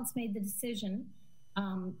province made the decision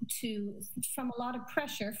from a lot of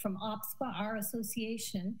pressure from OPSPA, our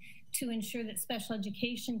association, to ensure that special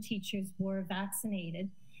education teachers were vaccinated,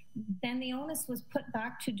 then the onus was put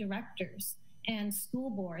back to directors and school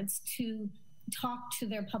boards to talk to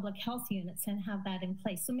their public health units and have that in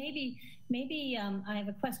place. So maybe I have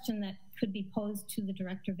a question that could be posed to the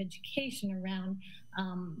Director of Education around,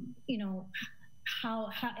 you know,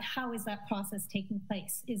 how is that process taking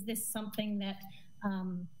place? Is this something that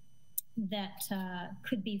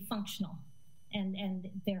could be functional and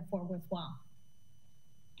therefore worthwhile?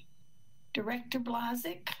 Director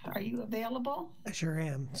Blazik, are you available? I sure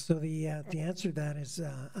am. So the answer to that is,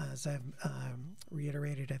 as I've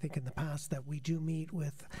reiterated, I think in the past, that we do meet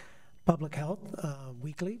with public health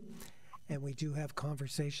weekly, and we do have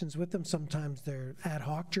conversations with them. Sometimes they're ad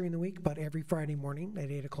hoc during the week, but every Friday morning at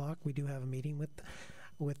 8 o'clock, we do have a meeting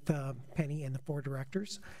with Penny and the 4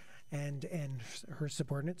 directors and her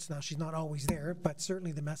subordinates. Now, she's not always there, but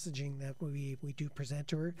certainly the messaging that we do present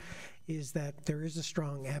to her is that there is a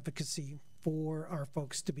strong advocacy for our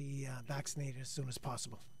folks to be vaccinated as soon as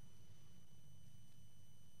possible.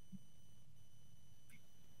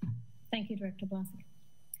 Thank you, Director Blazik.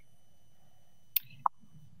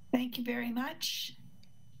 Thank you very much.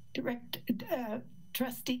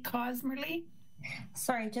 Trustee Cosmerly.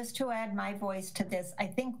 Sorry, just to add my voice to this, I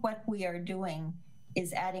think what we are doing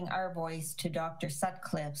is adding our voice to Dr.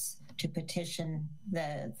 Sutcliffe's to petition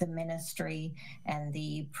the ministry and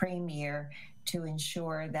the Premier to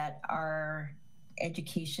ensure that our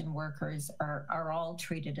education workers are all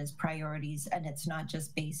treated as priorities, and it's not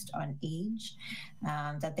just based on age,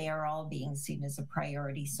 that they are all being seen as a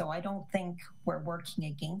priority. So I don't think we're working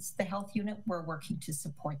against the health unit, we're working to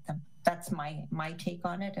support them. That's my take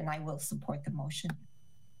on it, and I will support the motion.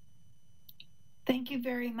 Thank you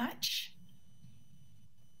very much.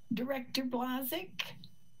 Director Blazik,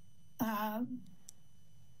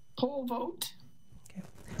 poll vote. Okay.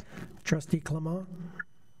 Trustee Clement.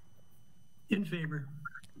 In favor.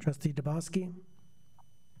 Trustee DeBasque.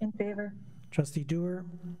 In favor. Trustee Dewar.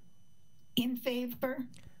 In favor.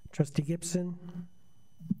 Trustee Gibson.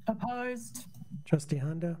 Opposed. Trustee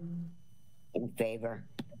Honda. In favor.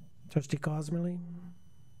 Trustee Cosmerly.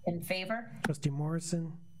 In favor. Trustee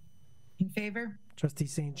Morrison. In favor. Trustee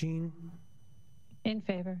St. Jean. In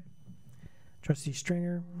favor. Trustee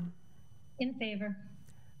Stringer. In favor.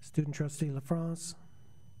 Student Trustee LaFrance.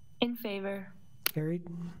 In favor. Carried.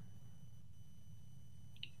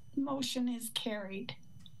 Motion is carried.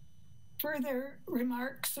 Further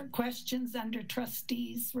remarks or questions under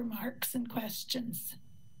trustees' remarks and questions?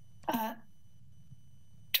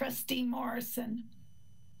 Trustee Morrison.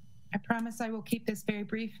 I promise I will keep this very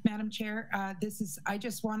brief, Madam Chair. I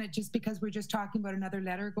just wanted, just because we're just talking about another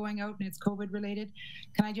letter going out and it's COVID related,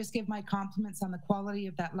 can I just give my compliments on the quality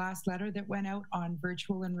of that last letter that went out on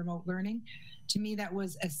virtual and remote learning? To me, that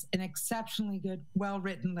was an exceptionally good,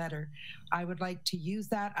 well-written letter. I would like to use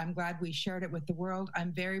that. I'm glad we shared it with the world.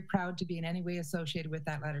 I'm very proud to be in any way associated with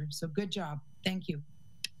that letter. So good job. Thank you.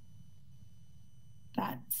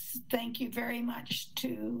 Thank you very much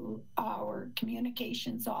to our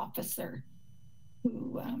communications officer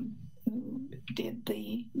who did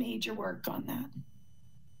the major work on that.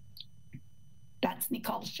 That's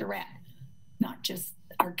Nicole Charette, not just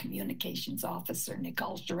our communications officer,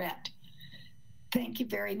 Nicole Charette. Thank you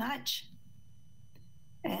very much.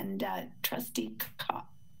 And Trustee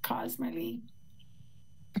Cosmerly.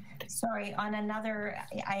 Sorry, on another,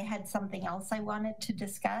 I had something else I wanted to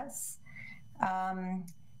discuss.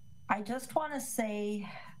 I just want to say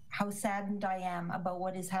how saddened I am about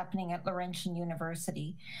what is happening at Laurentian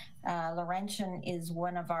University. Laurentian is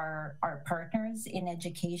one of our partners in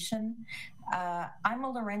education. I'm a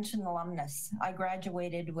Laurentian alumnus. I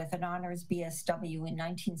graduated with an honors BSW in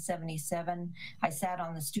 1977. I sat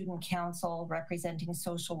on the student council representing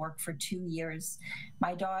social work for 2 years.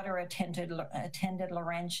 My daughter attended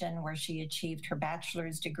Laurentian, where she achieved her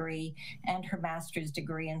bachelor's degree and her master's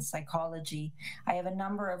degree in psychology. I have a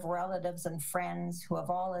number of relatives and friends who have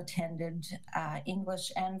all attended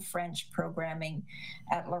English and French programming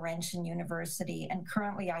at Laurentian University. And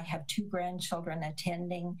currently I have 2 grandchildren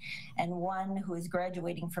attending, and one who is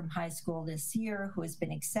graduating from high school this year, who has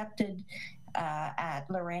been accepted at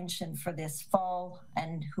Laurentian for this fall,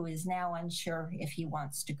 and who is now unsure if he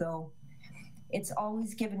wants to go. It's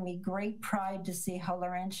always given me great pride to see how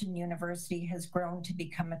Laurentian University has grown to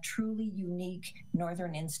become a truly unique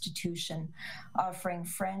Northern institution, offering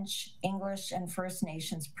French, English, and First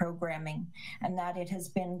Nations programming, and that it has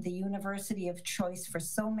been the university of choice for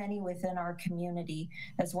so many within our community,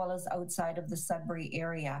 as well as outside of the Sudbury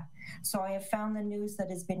area. So I have found the news that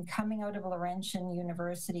has been coming out of Laurentian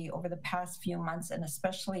University over the past few months, and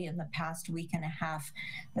especially in the past week and a half,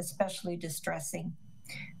 especially distressing.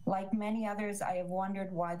 Like many others, I have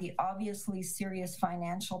wondered why the obviously serious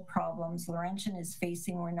financial problems Laurentian is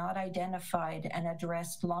facing were not identified and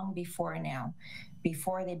addressed long before now,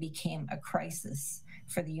 before they became a crisis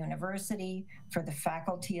for the university, for the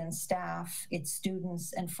faculty and staff, its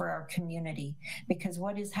students, and for our community, because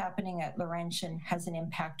what is happening at Laurentian has an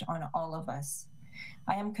impact on all of us.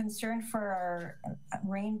 I am concerned for our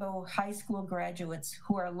Rainbow High School graduates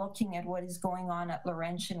who are looking at what is going on at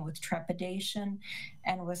Laurentian with trepidation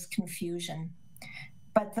and with confusion.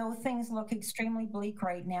 But though things look extremely bleak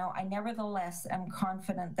right now, I nevertheless am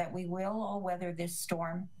confident that we will all weather this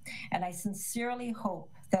storm. And I sincerely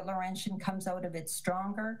hope that Laurentian comes out of it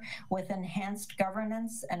stronger, with enhanced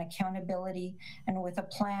governance and accountability, and with a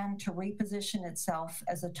plan to reposition itself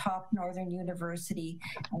as a top Northern university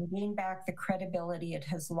and gain back the credibility it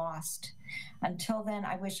has lost. Until then,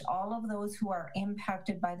 I wish all of those who are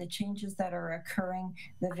impacted by the changes that are occurring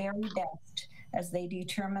the very best as they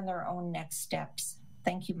determine their own next steps.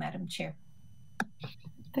 Thank you, Madam Chair.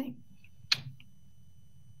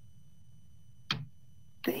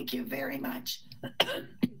 Thank you very much.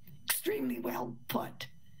 Extremely well put.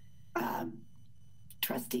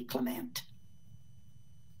 Trustee Clement.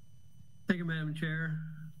 Thank you, Madam Chair.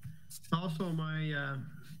 Also,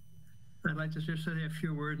 I'd like to just say a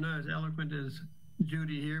few words, not as eloquent as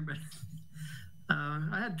Judy here, but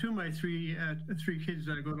I had 2 of my 3 kids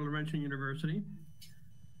go to Laurentian University.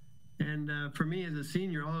 And for me as a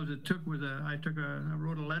senior, all it took was I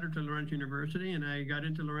wrote a letter to Laurentian University, and I got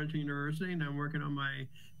into Laurentian University, and I'm working on my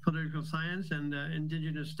political science and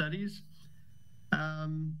Indigenous studies.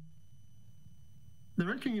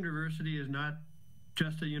 Laurentian University is not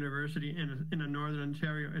just a university in a Northern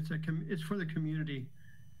Ontario. It's for the community.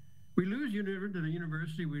 We lose the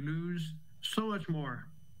university, we lose so much more.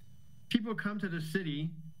 People come to the city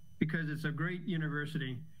because it's a great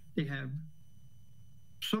university. They have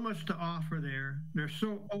so much to offer there. They're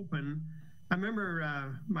so open. I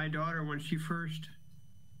remember my daughter, when she first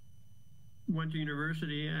went to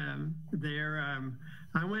university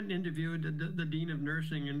I went and interviewed the Dean of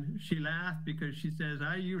Nursing, and she laughed because she says,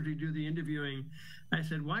 I usually do the interviewing. I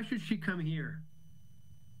said, why should she come here?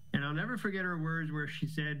 And I'll never forget her words where she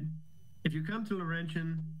said, if you come to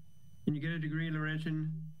Laurentian and you get a degree in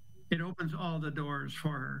Laurentian, it opens all the doors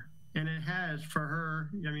for her. And it has for her.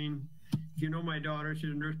 I mean, if you know my daughter,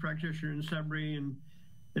 she's a nurse practitioner in Sudbury,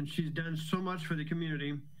 and she's done so much for the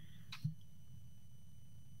community.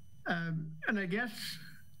 And I guess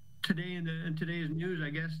today in today's news, I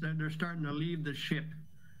guess that they're starting to leave the ship.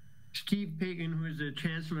 Steve Pagan, who is the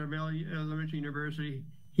Chancellor of Laurentian University,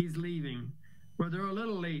 he's leaving. Well, they're a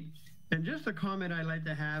little late. And just a comment I'd like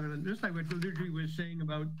to have, and just like what Ludwig was saying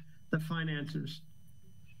about the finances,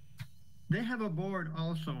 they have a board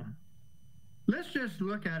also. Let's just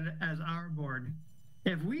look at it as our board.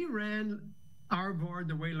 If we ran our board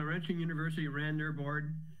the way Laurentian University ran their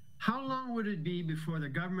board, how long would it be before the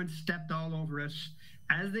government stepped all over us,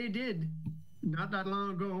 as they did not that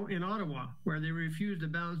long ago in Ottawa, where they refused to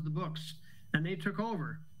balance the books and they took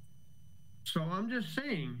over? So I'm just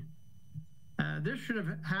saying, this should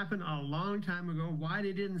have happened a long time ago. Why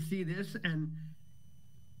they didn't see this, and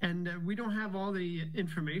we don't have all the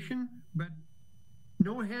information, but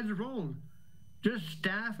no heads rolled. just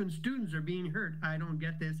staff and students are being hurt. I don't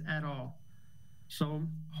get this at all. So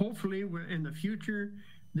hopefully in the future,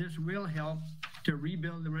 this will help to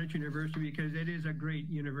rebuild Laurentian University because it is a great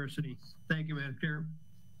university. Thank you, Madam Chair.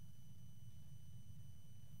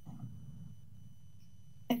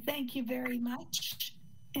 Thank you very much.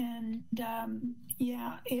 And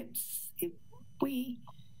yeah, we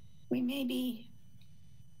maybe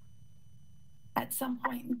at some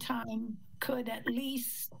point in time could at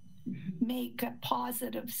least make a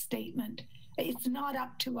positive statement. It's not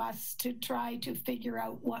up to us to try to figure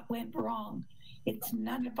out what went wrong. It's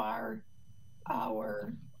none of our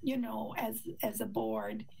you know, as a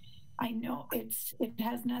board. I know it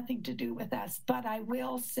has nothing to do with us, but I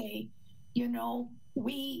will say, you know,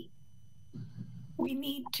 we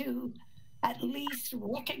need to at least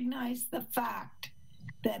recognize the fact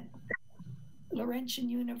that Laurentian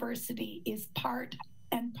University is part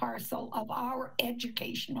and parcel of our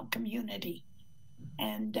educational community,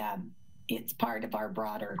 and it's part of our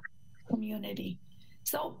broader community.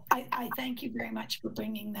 So I thank you very much for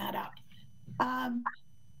bringing that up.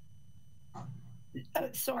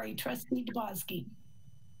 Sorry, Trustee Dubosky.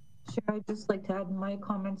 Sure, I'd just like to add my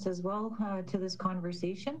comments as well to this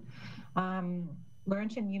conversation.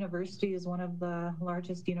 Laurentian University is one of the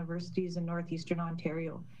largest universities in Northeastern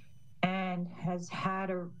Ontario and has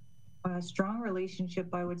had a strong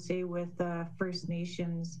relationship, I would say, with First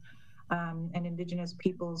Nations and Indigenous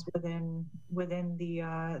peoples within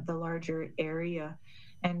the larger area.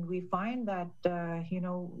 And we find that, you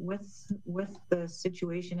know, with the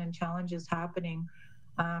situation and challenges happening,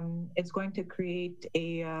 it's going to create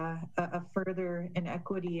a further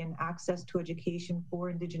inequity in access to education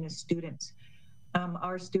for Indigenous students.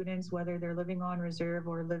 Our students, whether they're living on reserve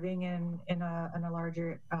or living in a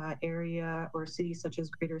larger area or city such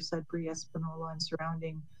as Greater Sudbury, Espanola, and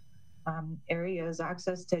surrounding areas,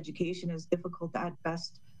 access to education is difficult at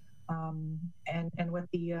best. And with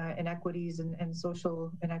the inequities and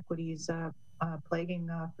social inequities plaguing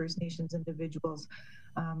First Nations individuals,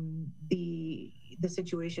 the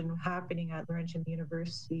situation happening at Laurentian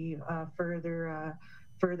University further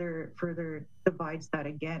divides that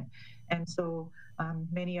again. And so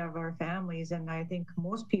many of our families, and I think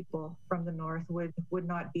most people from the north would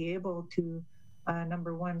not be able to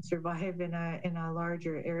number one, survive in a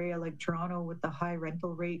larger area like Toronto with the high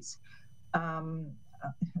rental rates,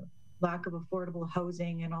 lack of affordable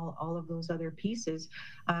housing, and all of those other pieces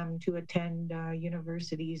to attend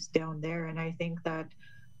universities down there. And I think that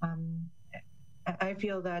I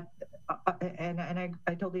feel that, and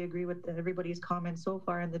I totally agree with everybody's comments so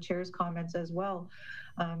far and the chair's comments as well.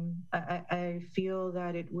 I feel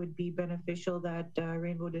that it would be beneficial that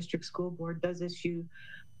Rainbow District School Board does issue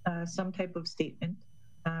some type of statement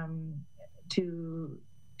to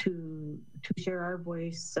share our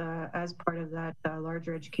voice as part of that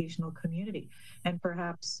larger educational community, and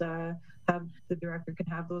perhaps have the director can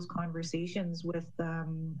have those conversations with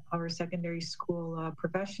our secondary school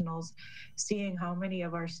professionals, seeing how many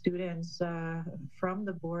of our students from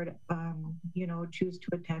the board, you know, choose to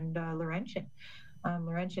attend Laurentian.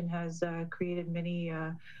 Laurentian has created many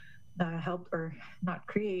help, or not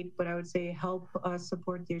create, but I would say help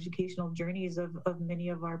support the educational journeys of many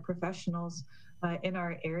of our professionals in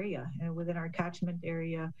our area and within our catchment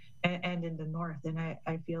area and in the north. And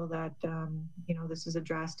I feel that, you know, this is a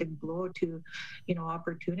drastic blow to, you know,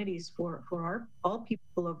 opportunities for all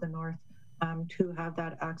people of the north to have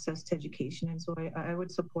that access to education. And so I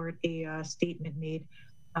would support a statement made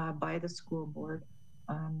by the school board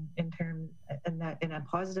in a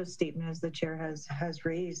positive statement, as the chair has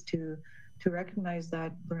raised, to recognize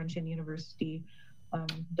that Laurentian University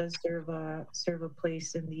does serve a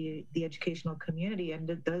place in the educational community, and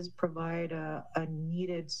it does provide a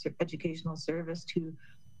needed educational service to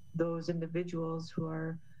those individuals who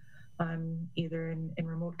are either in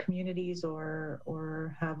remote communities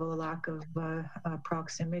or have a lack of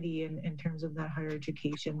proximity in terms of that higher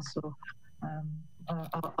education. So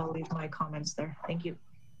I'll leave my comments there. Thank you.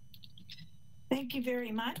 Thank you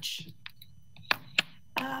very much.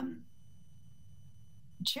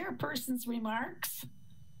 Chairperson's remarks.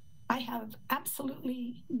 I have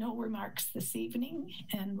absolutely no remarks this evening,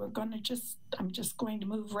 and I'm just going to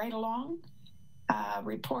move right along.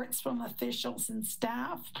 Reports from officials and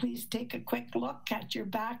staff. Please take a quick look at your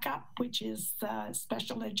backup, which is the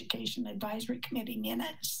Special Education Advisory Committee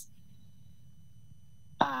minutes.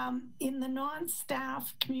 In the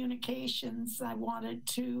non-staff communications, I wanted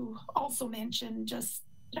to also mention, just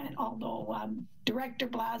although Director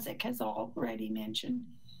Blazik has already mentioned,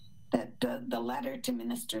 that the letter to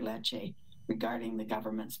Minister Lecce regarding the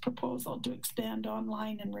government's proposal to expand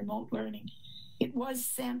online and remote learning It was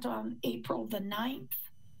sent on April the 9th.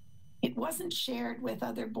 It wasn't shared with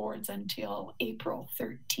other boards until April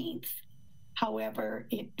 13th. However,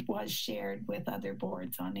 it was shared with other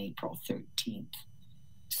boards on April 13th.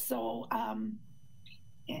 So, I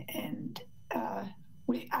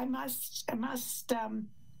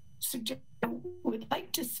would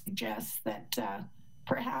like to suggest that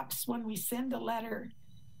perhaps when we send a letter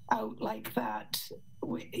out like that,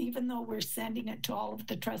 even though we're sending it to all of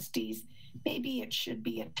the trustees, maybe it should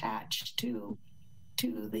be attached to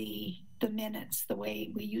the minutes the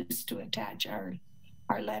way we used to attach our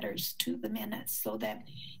letters to the minutes, so that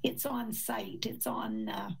it's on site, it's on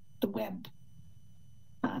the web.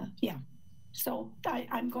 Yeah, so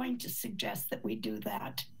I'm going to suggest that we do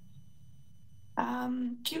that.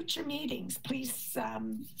 Future meetings, please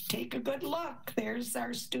take a good look. There's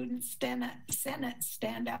our Student Senate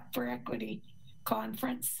Stand Up for Equity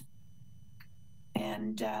Conference.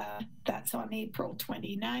 And that's on April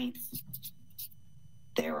 29th.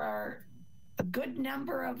 There are a good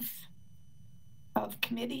number of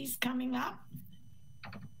committees coming up.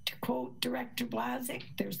 To quote Director Blazik,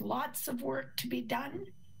 there's lots of work to be done,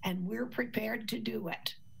 and we're prepared to do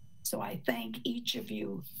it. So I thank each of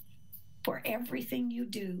you for everything you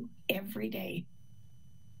do every day.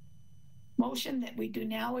 Motion that we do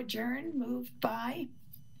now adjourn, moved by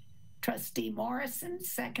Trustee Morrison,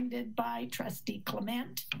 seconded by Trustee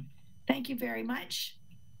Clement. Thank you very much.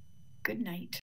 Good night.